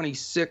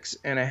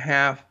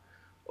 226.5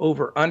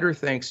 over under,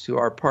 thanks to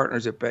our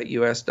partners at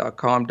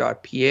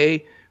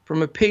betus.com.pa.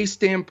 From a pace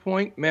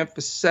standpoint,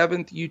 Memphis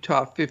 7th,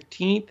 Utah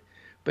 15th.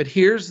 But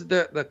here's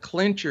the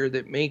clincher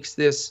that makes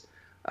this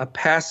a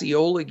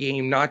Passiola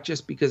game, not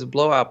just because of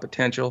blowout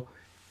potential,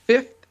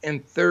 5th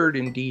and 3rd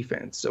in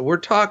defense. So we're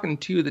talking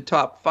two of the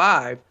top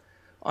 5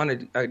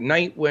 on a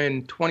night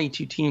when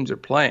 22 teams are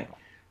playing.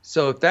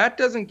 So if that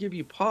doesn't give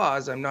you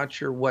pause, I'm not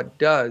sure what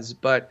does.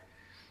 But,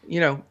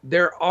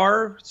 there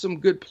are some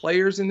good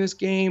players in this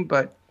game,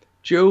 but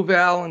Joe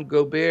Val and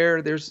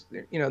Gobert, there's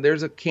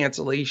a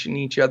cancellation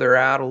each other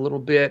out a little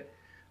bit.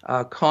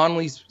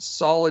 Conley's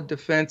solid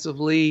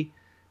defensively.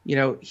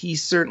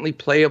 He's certainly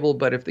playable,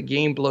 but if the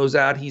game blows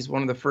out, he's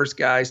one of the first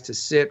guys to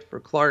sit for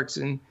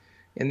Clarkson.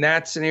 In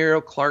that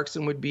scenario,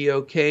 Clarkson would be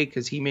okay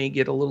because he may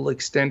get a little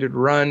extended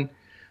run.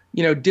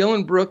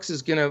 Dylan Brooks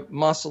is going to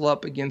muscle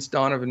up against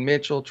Donovan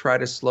Mitchell, try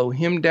to slow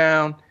him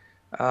down.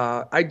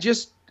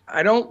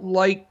 I don't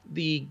like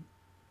the,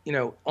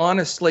 on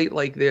a slate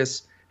like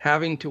this,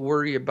 having to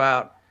worry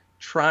about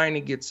trying to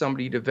get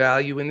somebody to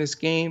value in this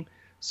game.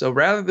 So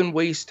rather than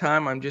waste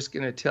time, I'm just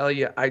going to tell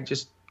you, I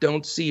just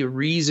don't see a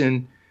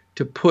reason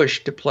to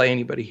push to play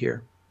anybody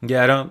here.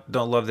 Yeah, I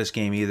don't love this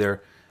game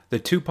either. The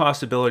two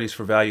possibilities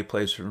for value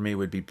plays for me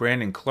would be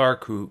Brandon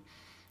Clark, who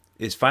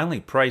is finally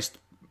priced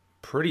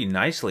pretty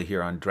nicely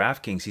here on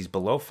DraftKings. He's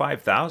below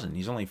 5,000.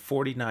 He's only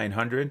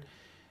 4,900.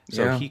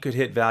 So he could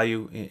hit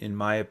value in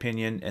my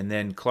opinion. And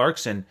then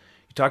Clarkson,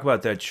 you talk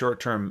about that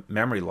short-term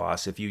memory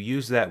loss. If you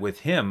use that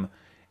with him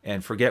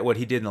and forget what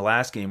he did in the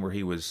last game where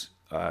he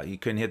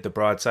couldn't hit the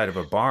broadside of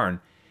a barn,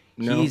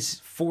 he's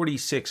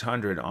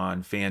 4,600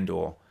 on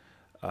FanDuel,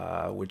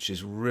 which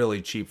is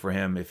really cheap for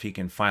him if he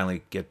can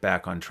finally get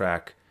back on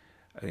track.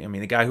 I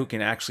mean, a guy who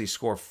can actually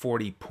score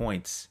 40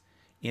 points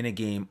in a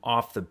game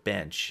off the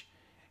bench,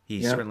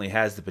 he certainly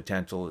has the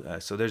potential.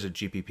 So there's a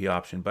GPP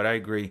option. But I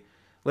agree.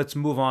 Let's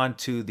move on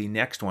to the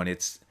next one.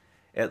 It's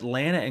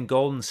Atlanta and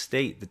Golden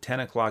State, the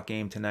 10 o'clock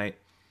game tonight.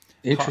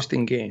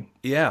 Interesting game.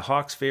 Yeah,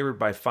 Hawks favored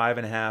by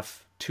 5.5,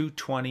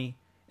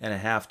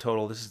 220.5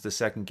 total. This is the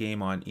second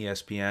game on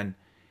ESPN.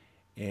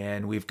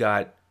 And we've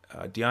got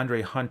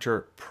DeAndre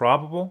Hunter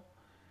probable.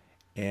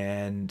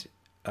 And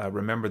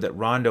remember that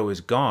Rondo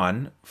is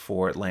gone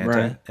for Atlanta.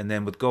 Right. And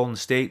then with Golden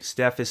State,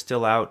 Steph is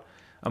still out.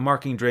 I'm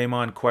marking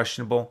Draymond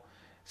questionable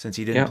since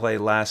he didn't play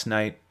last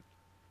night.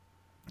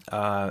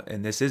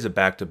 And this is a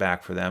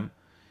back-to-back for them.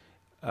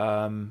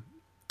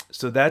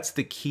 So that's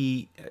the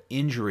key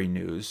injury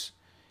news.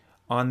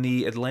 On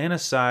the Atlanta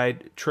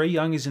side, Trae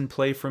Young is in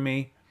play for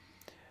me.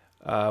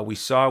 We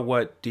saw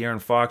what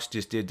De'Aaron Fox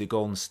just did to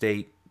Golden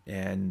State,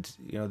 and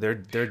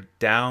they're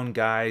down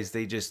guys.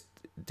 They just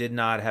did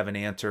not have an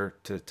answer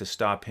to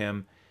stop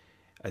him.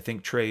 I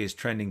think Trae is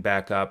trending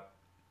back up,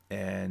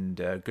 and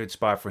good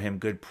spot for him,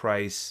 good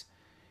price.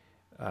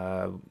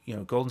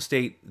 Golden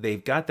State,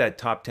 they've got that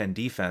top 10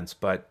 defense,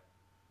 but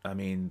I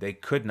mean, they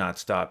could not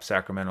stop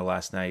Sacramento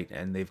last night,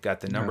 and they've got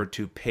the number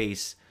 2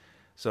 pace,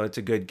 so it's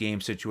a good game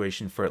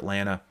situation for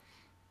Atlanta.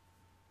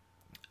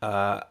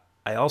 I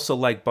also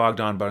like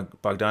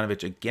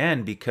Bogdanovic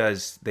again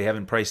because they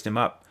haven't priced him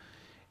up,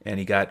 and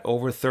he got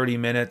over 30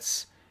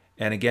 minutes.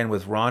 And again,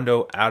 with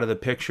Rondo out of the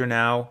picture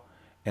now,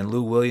 and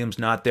Lou Williams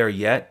not there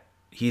yet,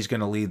 he's going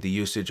to lead the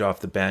usage off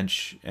the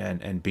bench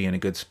and be in a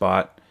good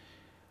spot.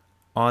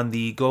 On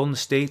the Golden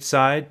State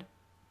side,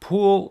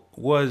 Poole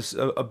was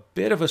a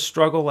bit of a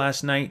struggle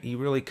last night. He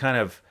really kind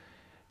of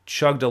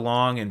chugged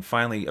along and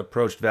finally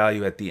approached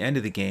value at the end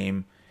of the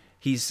game.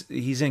 He's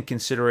in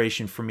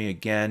consideration for me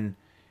again.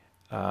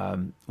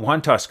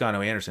 Juan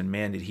Toscano-Anderson,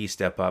 man, did he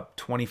step up.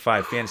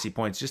 25 fantasy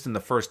points just in the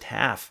first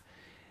half.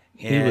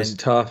 And he was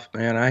tough,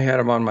 man. I had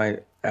him on my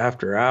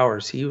after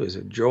hours. He was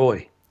a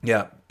joy.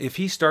 Yeah, if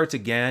he starts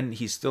again,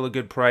 he's still a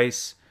good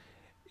price.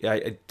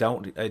 I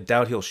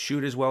doubt he'll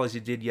shoot as well as he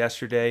did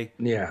yesterday.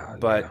 Yeah,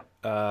 but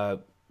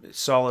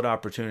solid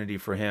opportunity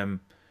for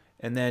him.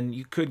 And then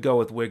you could go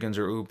with Wiggins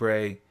or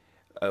Oubre.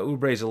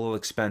 Oubre's a little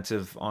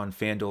expensive on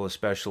FanDuel,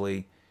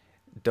 especially.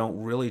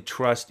 Don't really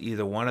trust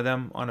either one of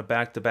them on a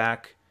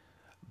back-to-back,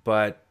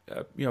 but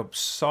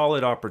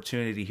solid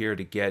opportunity here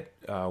to get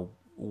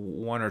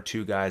one or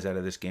two guys out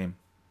of this game.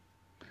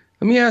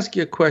 Let me ask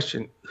you a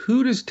question.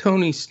 Who does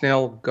Tony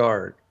Snell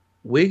guard,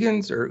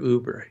 Wiggins or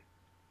Oubre,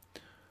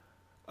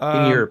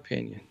 in your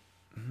opinion?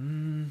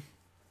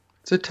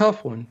 It's a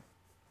tough one.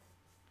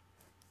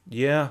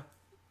 Yeah,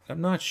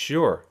 I'm not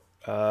sure.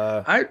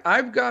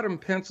 I've got him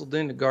penciled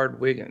in to guard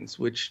Wiggins,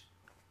 which,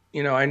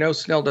 I know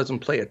Snell doesn't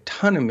play a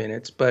ton of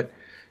minutes, but,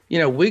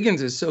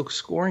 Wiggins is so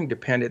scoring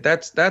dependent.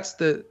 That's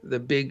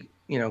the big,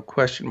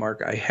 question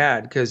mark I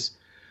had, because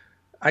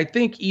I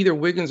think either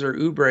Wiggins or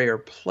Oubre are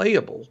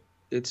playable.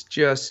 It's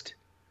just,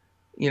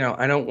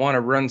 I don't want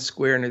to run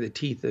square into the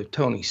teeth of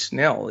Tony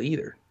Snell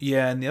either.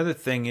 Yeah, and the other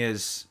thing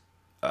is,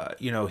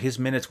 his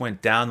minutes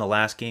went down the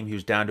last game. He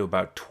was down to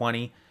about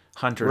 20.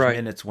 Hunter's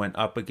minutes went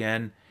up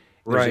again.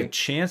 There's a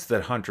chance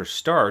that Hunter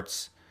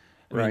starts.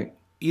 I mean,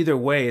 either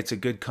way, it's a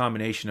good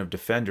combination of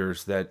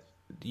defenders that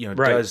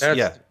does.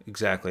 Yeah,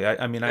 exactly.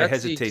 I mean, I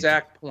hesitate. That's the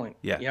exact point.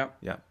 Yeah, yep.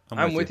 Yeah.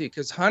 I'm with you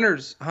because Hunter.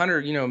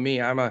 Me.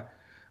 I'm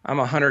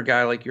a Hunter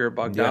guy like you're a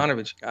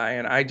Bogdanovich guy,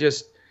 and I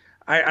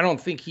don't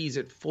think he's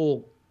at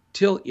full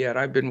tilt yet.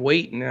 I've been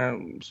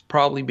waiting.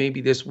 Probably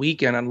maybe this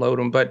weekend unload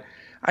him, but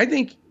I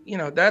think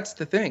that's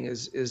the thing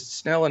is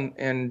Snell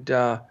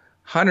and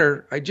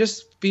Hunter. I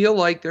just feel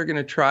like they're going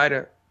to try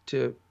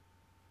to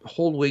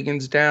hold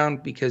Wiggins down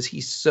because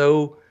he's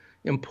so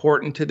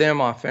important to them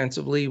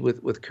offensively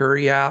with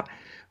Curry out.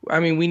 I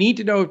mean, we need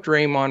to know if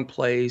Draymond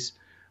plays.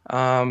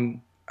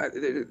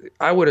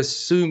 I would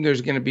assume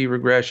there's going to be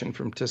regression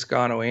from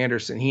Toscano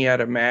Anderson. He had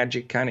a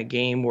magic kind of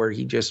game where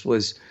he just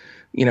was,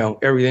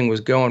 everything was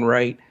going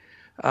right.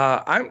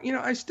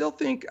 I still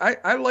think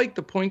I like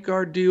the point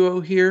guard duo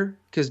here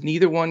because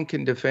neither one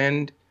can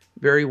defend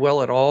very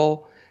well at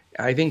all.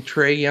 I think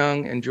Trae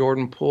Young and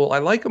Jordan Poole, I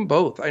like them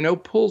both. I know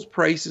Poole's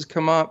prices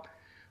come up,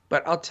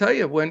 but I'll tell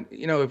you when,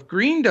 if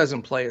Green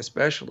doesn't play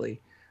especially,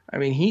 I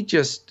mean, he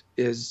just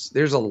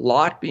there's a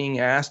lot being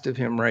asked of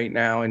him right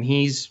now, and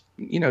he's,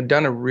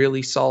 done a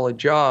really solid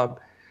job.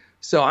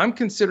 So I'm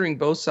considering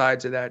both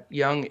sides of that,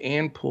 Young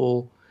and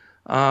Poole.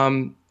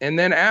 And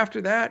then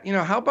after that,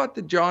 how about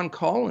the John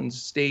Collins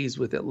stays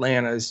with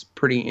Atlanta is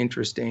pretty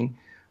interesting.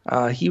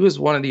 He was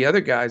one of the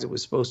other guys that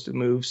was supposed to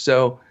move.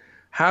 So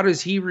how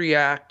does he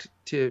react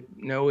to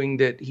knowing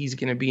that he's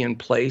going to be in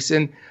place?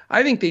 And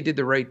I think they did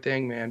the right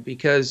thing, man,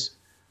 because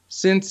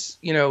since,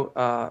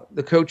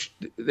 the coach,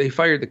 they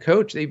fired the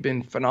coach, they've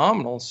been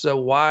phenomenal. So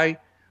why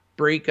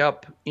break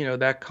up,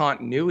 that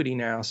continuity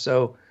now?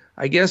 So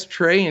I guess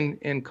Trae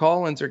and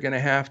Collins are going to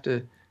have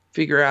to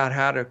figure out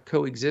how to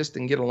coexist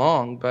and get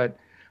along. But,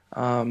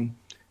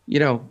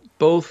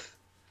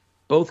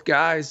 both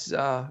guys,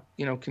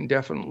 can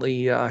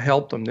definitely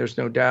help them. There's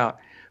no doubt.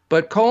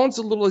 But Collins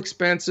a little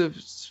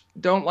expensive.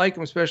 Don't like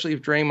him, especially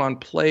if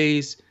Draymond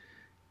plays.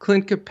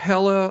 Clint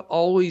Capella,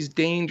 always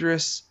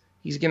dangerous.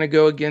 He's going to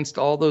go against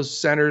all those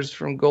centers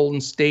from Golden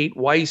State.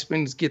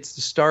 Weissman gets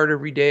the start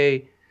every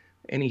day,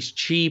 and he's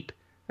cheap.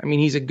 I mean,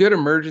 he's a good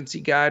emergency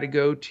guy to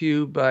go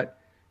to, but,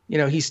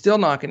 he's still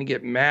not going to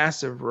get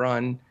massive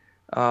run,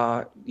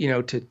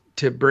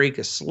 to break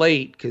a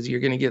slate because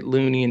you're going to get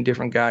Looney and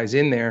different guys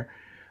in there.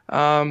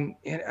 And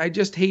I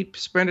just hate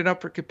spending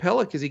up for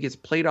Capella because he gets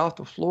played off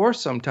the floor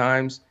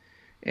sometimes.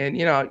 And,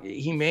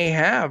 he may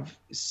have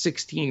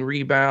 16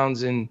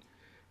 rebounds and,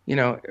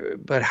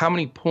 but how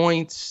many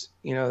points,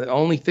 the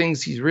only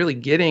things he's really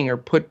getting are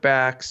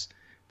putbacks.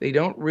 They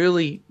don't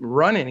really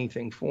run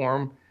anything for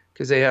him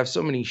because they have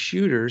so many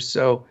shooters.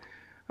 So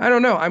I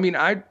don't know. I mean,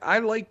 I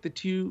like the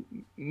two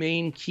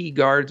main key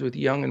guards with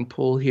Young and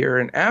Poole here.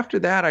 And after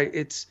that,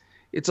 it's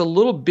a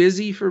little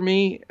busy for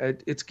me.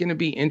 It's going to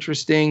be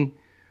interesting.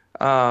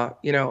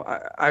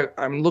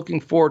 I'm looking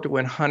forward to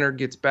when Hunter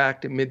gets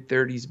back to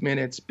mid-30s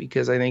minutes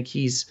because I think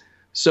he's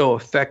so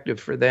effective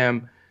for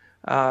them.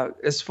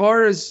 As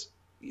far as,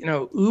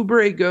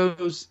 Oubre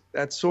goes,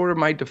 that's sort of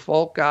my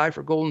default guy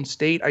for Golden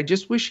State. I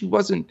just wish he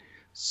wasn't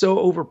so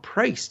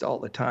overpriced all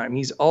the time.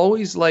 He's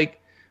always like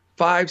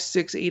 $500,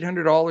 $600,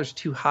 $800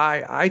 too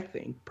high, I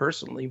think,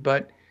 personally.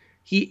 But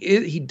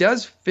he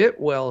does fit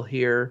well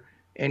here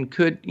and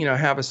could,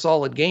 have a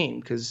solid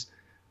game because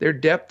their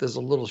depth is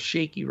a little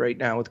shaky right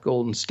now with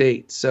Golden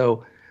State.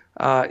 So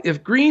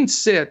if Green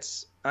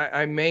sits,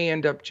 I may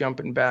end up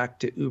jumping back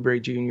to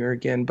Oubre Jr.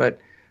 again. But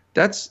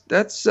that's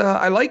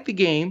I like the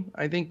game.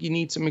 I think you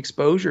need some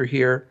exposure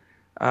here.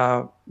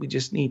 We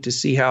just need to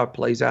see how it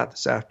plays out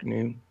this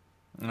afternoon.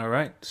 All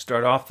right.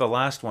 Start off the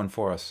last one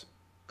for us.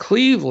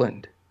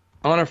 Cleveland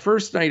on a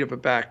first night of a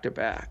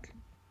back-to-back.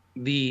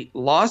 The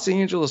Los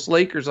Angeles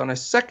Lakers on a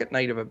second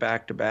night of a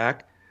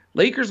back-to-back.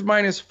 Lakers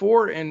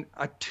 -4 and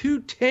a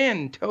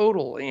 210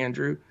 total,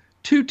 Andrew.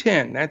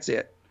 210, that's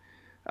it.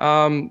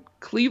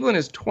 Cleveland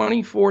is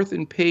 24th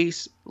in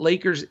pace.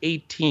 Lakers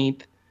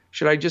 18th.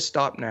 Should I just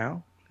stop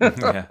now?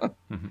 Yeah.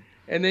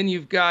 And then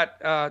you've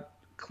got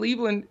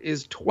Cleveland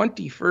is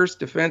 21st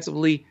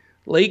defensively.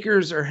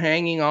 Lakers are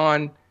hanging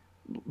on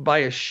by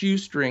a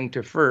shoestring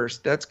to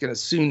first. That's going to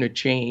soon to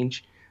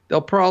change.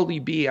 They'll probably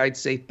be, I'd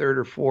say, third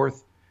or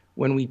fourth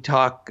when we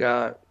talk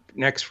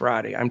next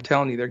Friday. I'm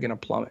telling you, they're going to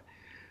plummet.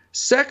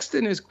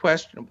 Sexton is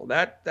questionable.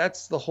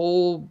 That's the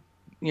whole,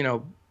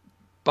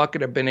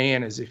 bucket of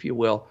bananas, if you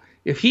will.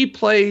 If he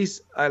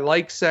plays, I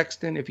like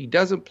Sexton. If he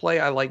doesn't play,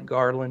 I like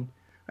Garland.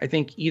 I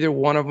think either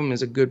one of them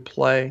is a good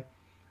play.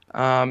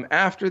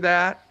 After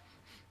that,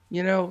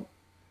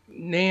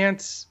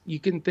 Nance, you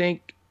can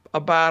think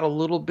about a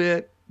little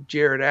bit.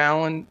 Jared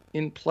Allen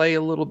in play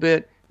a little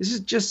bit. This is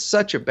just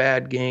such a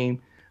bad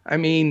game. I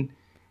mean,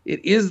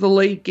 it is the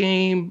late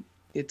game.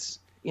 It's,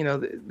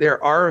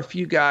 there are a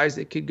few guys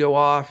that could go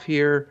off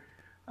here.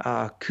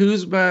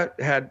 Kuzma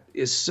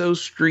is so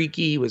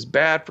streaky. He was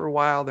bad for a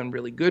while, then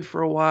really good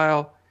for a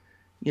while.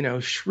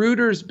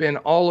 Schroeder's been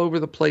all over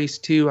the place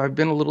too. I've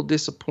been a little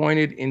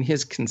disappointed in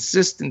his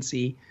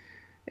consistency.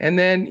 And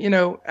then,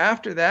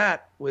 after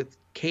that with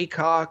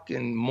Kaycock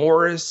and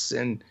Morris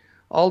and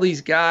all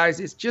these guys,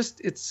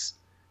 it's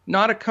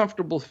not a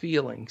comfortable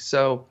feeling.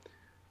 So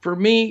for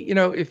me,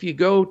 if you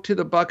go to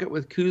the bucket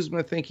with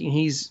Kuzma thinking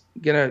he's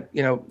going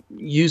to,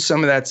 use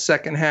some of that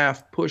second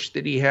half push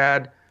that he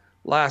had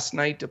last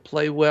night to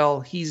play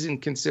well, he's in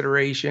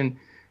consideration.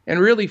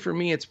 And really for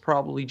me, it's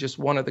probably just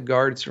one of the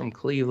guards from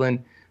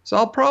Cleveland. So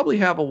I'll probably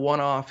have a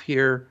one-off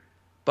here,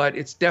 but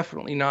it's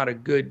definitely not a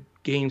good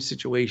game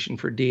situation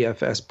for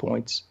DFS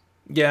points.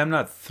 Yeah, I'm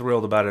not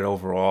thrilled about it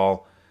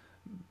overall.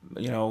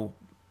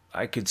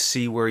 I could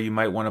see where you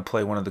might want to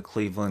play one of the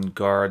Cleveland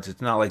guards.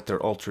 It's not like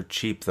they're ultra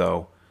cheap,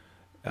 though.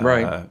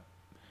 Right.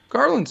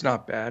 Garland's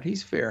not bad.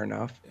 He's fair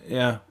enough.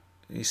 Yeah.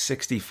 He's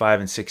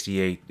 65 and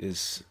 68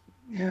 is,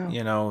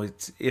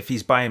 it's if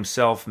he's by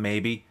himself,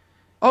 maybe.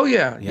 Oh,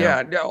 yeah.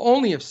 Yeah.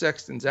 Only if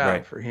Sexton's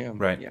out for him.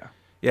 Right. Yeah.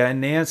 Yeah,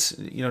 and Nance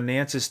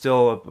is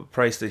still a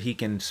price that he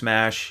can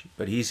smash,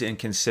 but he's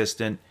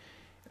inconsistent.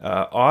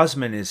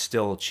 Osman is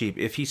still cheap.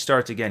 If he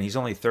starts again, he's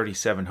only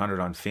 3,700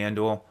 on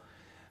FanDuel.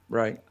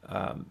 Right.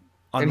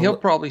 And he'll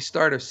probably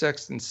start if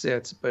Sexton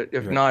sits, but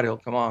if not, he'll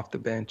come off the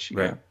bench.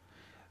 Right.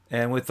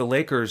 And with the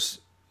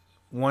Lakers,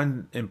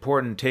 one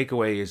important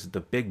takeaway is the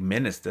big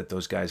minutes that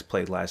those guys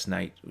played last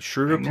night.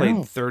 Schroeder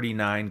played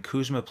 39.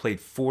 Kuzma played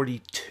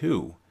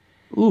 42.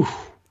 Ooh.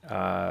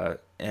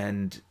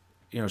 And,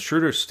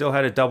 Schroeder still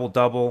had a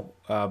double-double,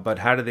 but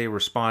how do they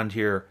respond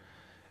here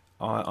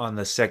on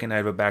the second night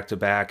of a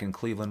back-to-back in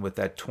Cleveland with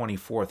that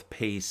 24th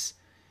pace?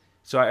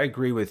 So I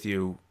agree with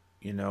you.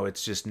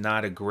 It's just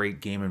not a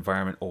great game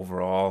environment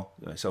overall.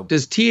 So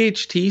does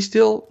THT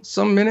still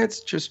some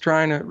minutes just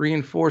trying to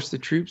reinforce the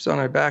troops on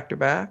a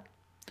back-to-back?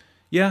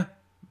 Yeah,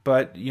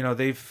 but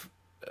they've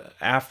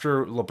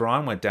after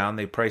LeBron went down,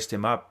 they priced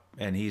him up,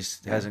 and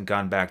hasn't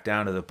gone back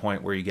down to the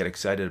point where you get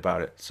excited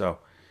about it. So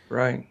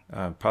right,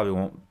 probably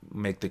won't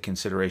make the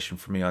consideration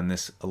for me on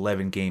this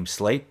 11-game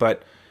slate.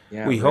 But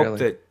we hope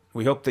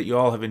that you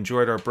all have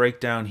enjoyed our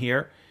breakdown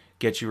here.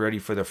 Get you ready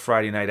for the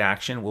Friday night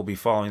action. We'll be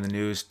following the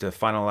news to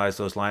finalize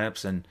those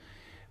lineups and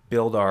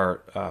build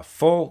our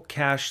full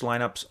cash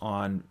lineups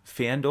on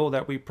FanDuel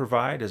that we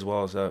provide, as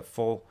well as a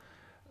full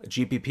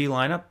GPP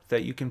lineup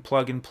that you can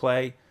plug and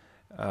play,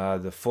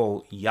 the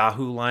full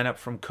Yahoo lineup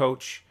from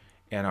Coach,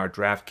 and our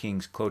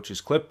DraftKings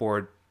Coach's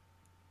Clipboard.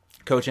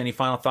 Coach, any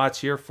final thoughts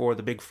here for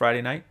the big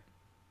Friday night?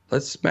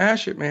 Let's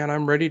smash it, man.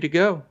 I'm ready to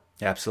go.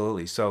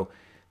 Absolutely. So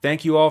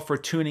thank you all for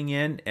tuning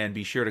in, and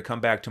be sure to come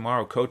back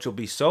tomorrow. Coach will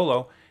be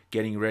solo,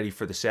 getting ready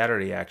for the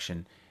Saturday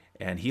action,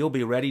 and he'll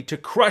be ready to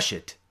crush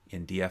it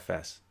in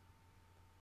DFS.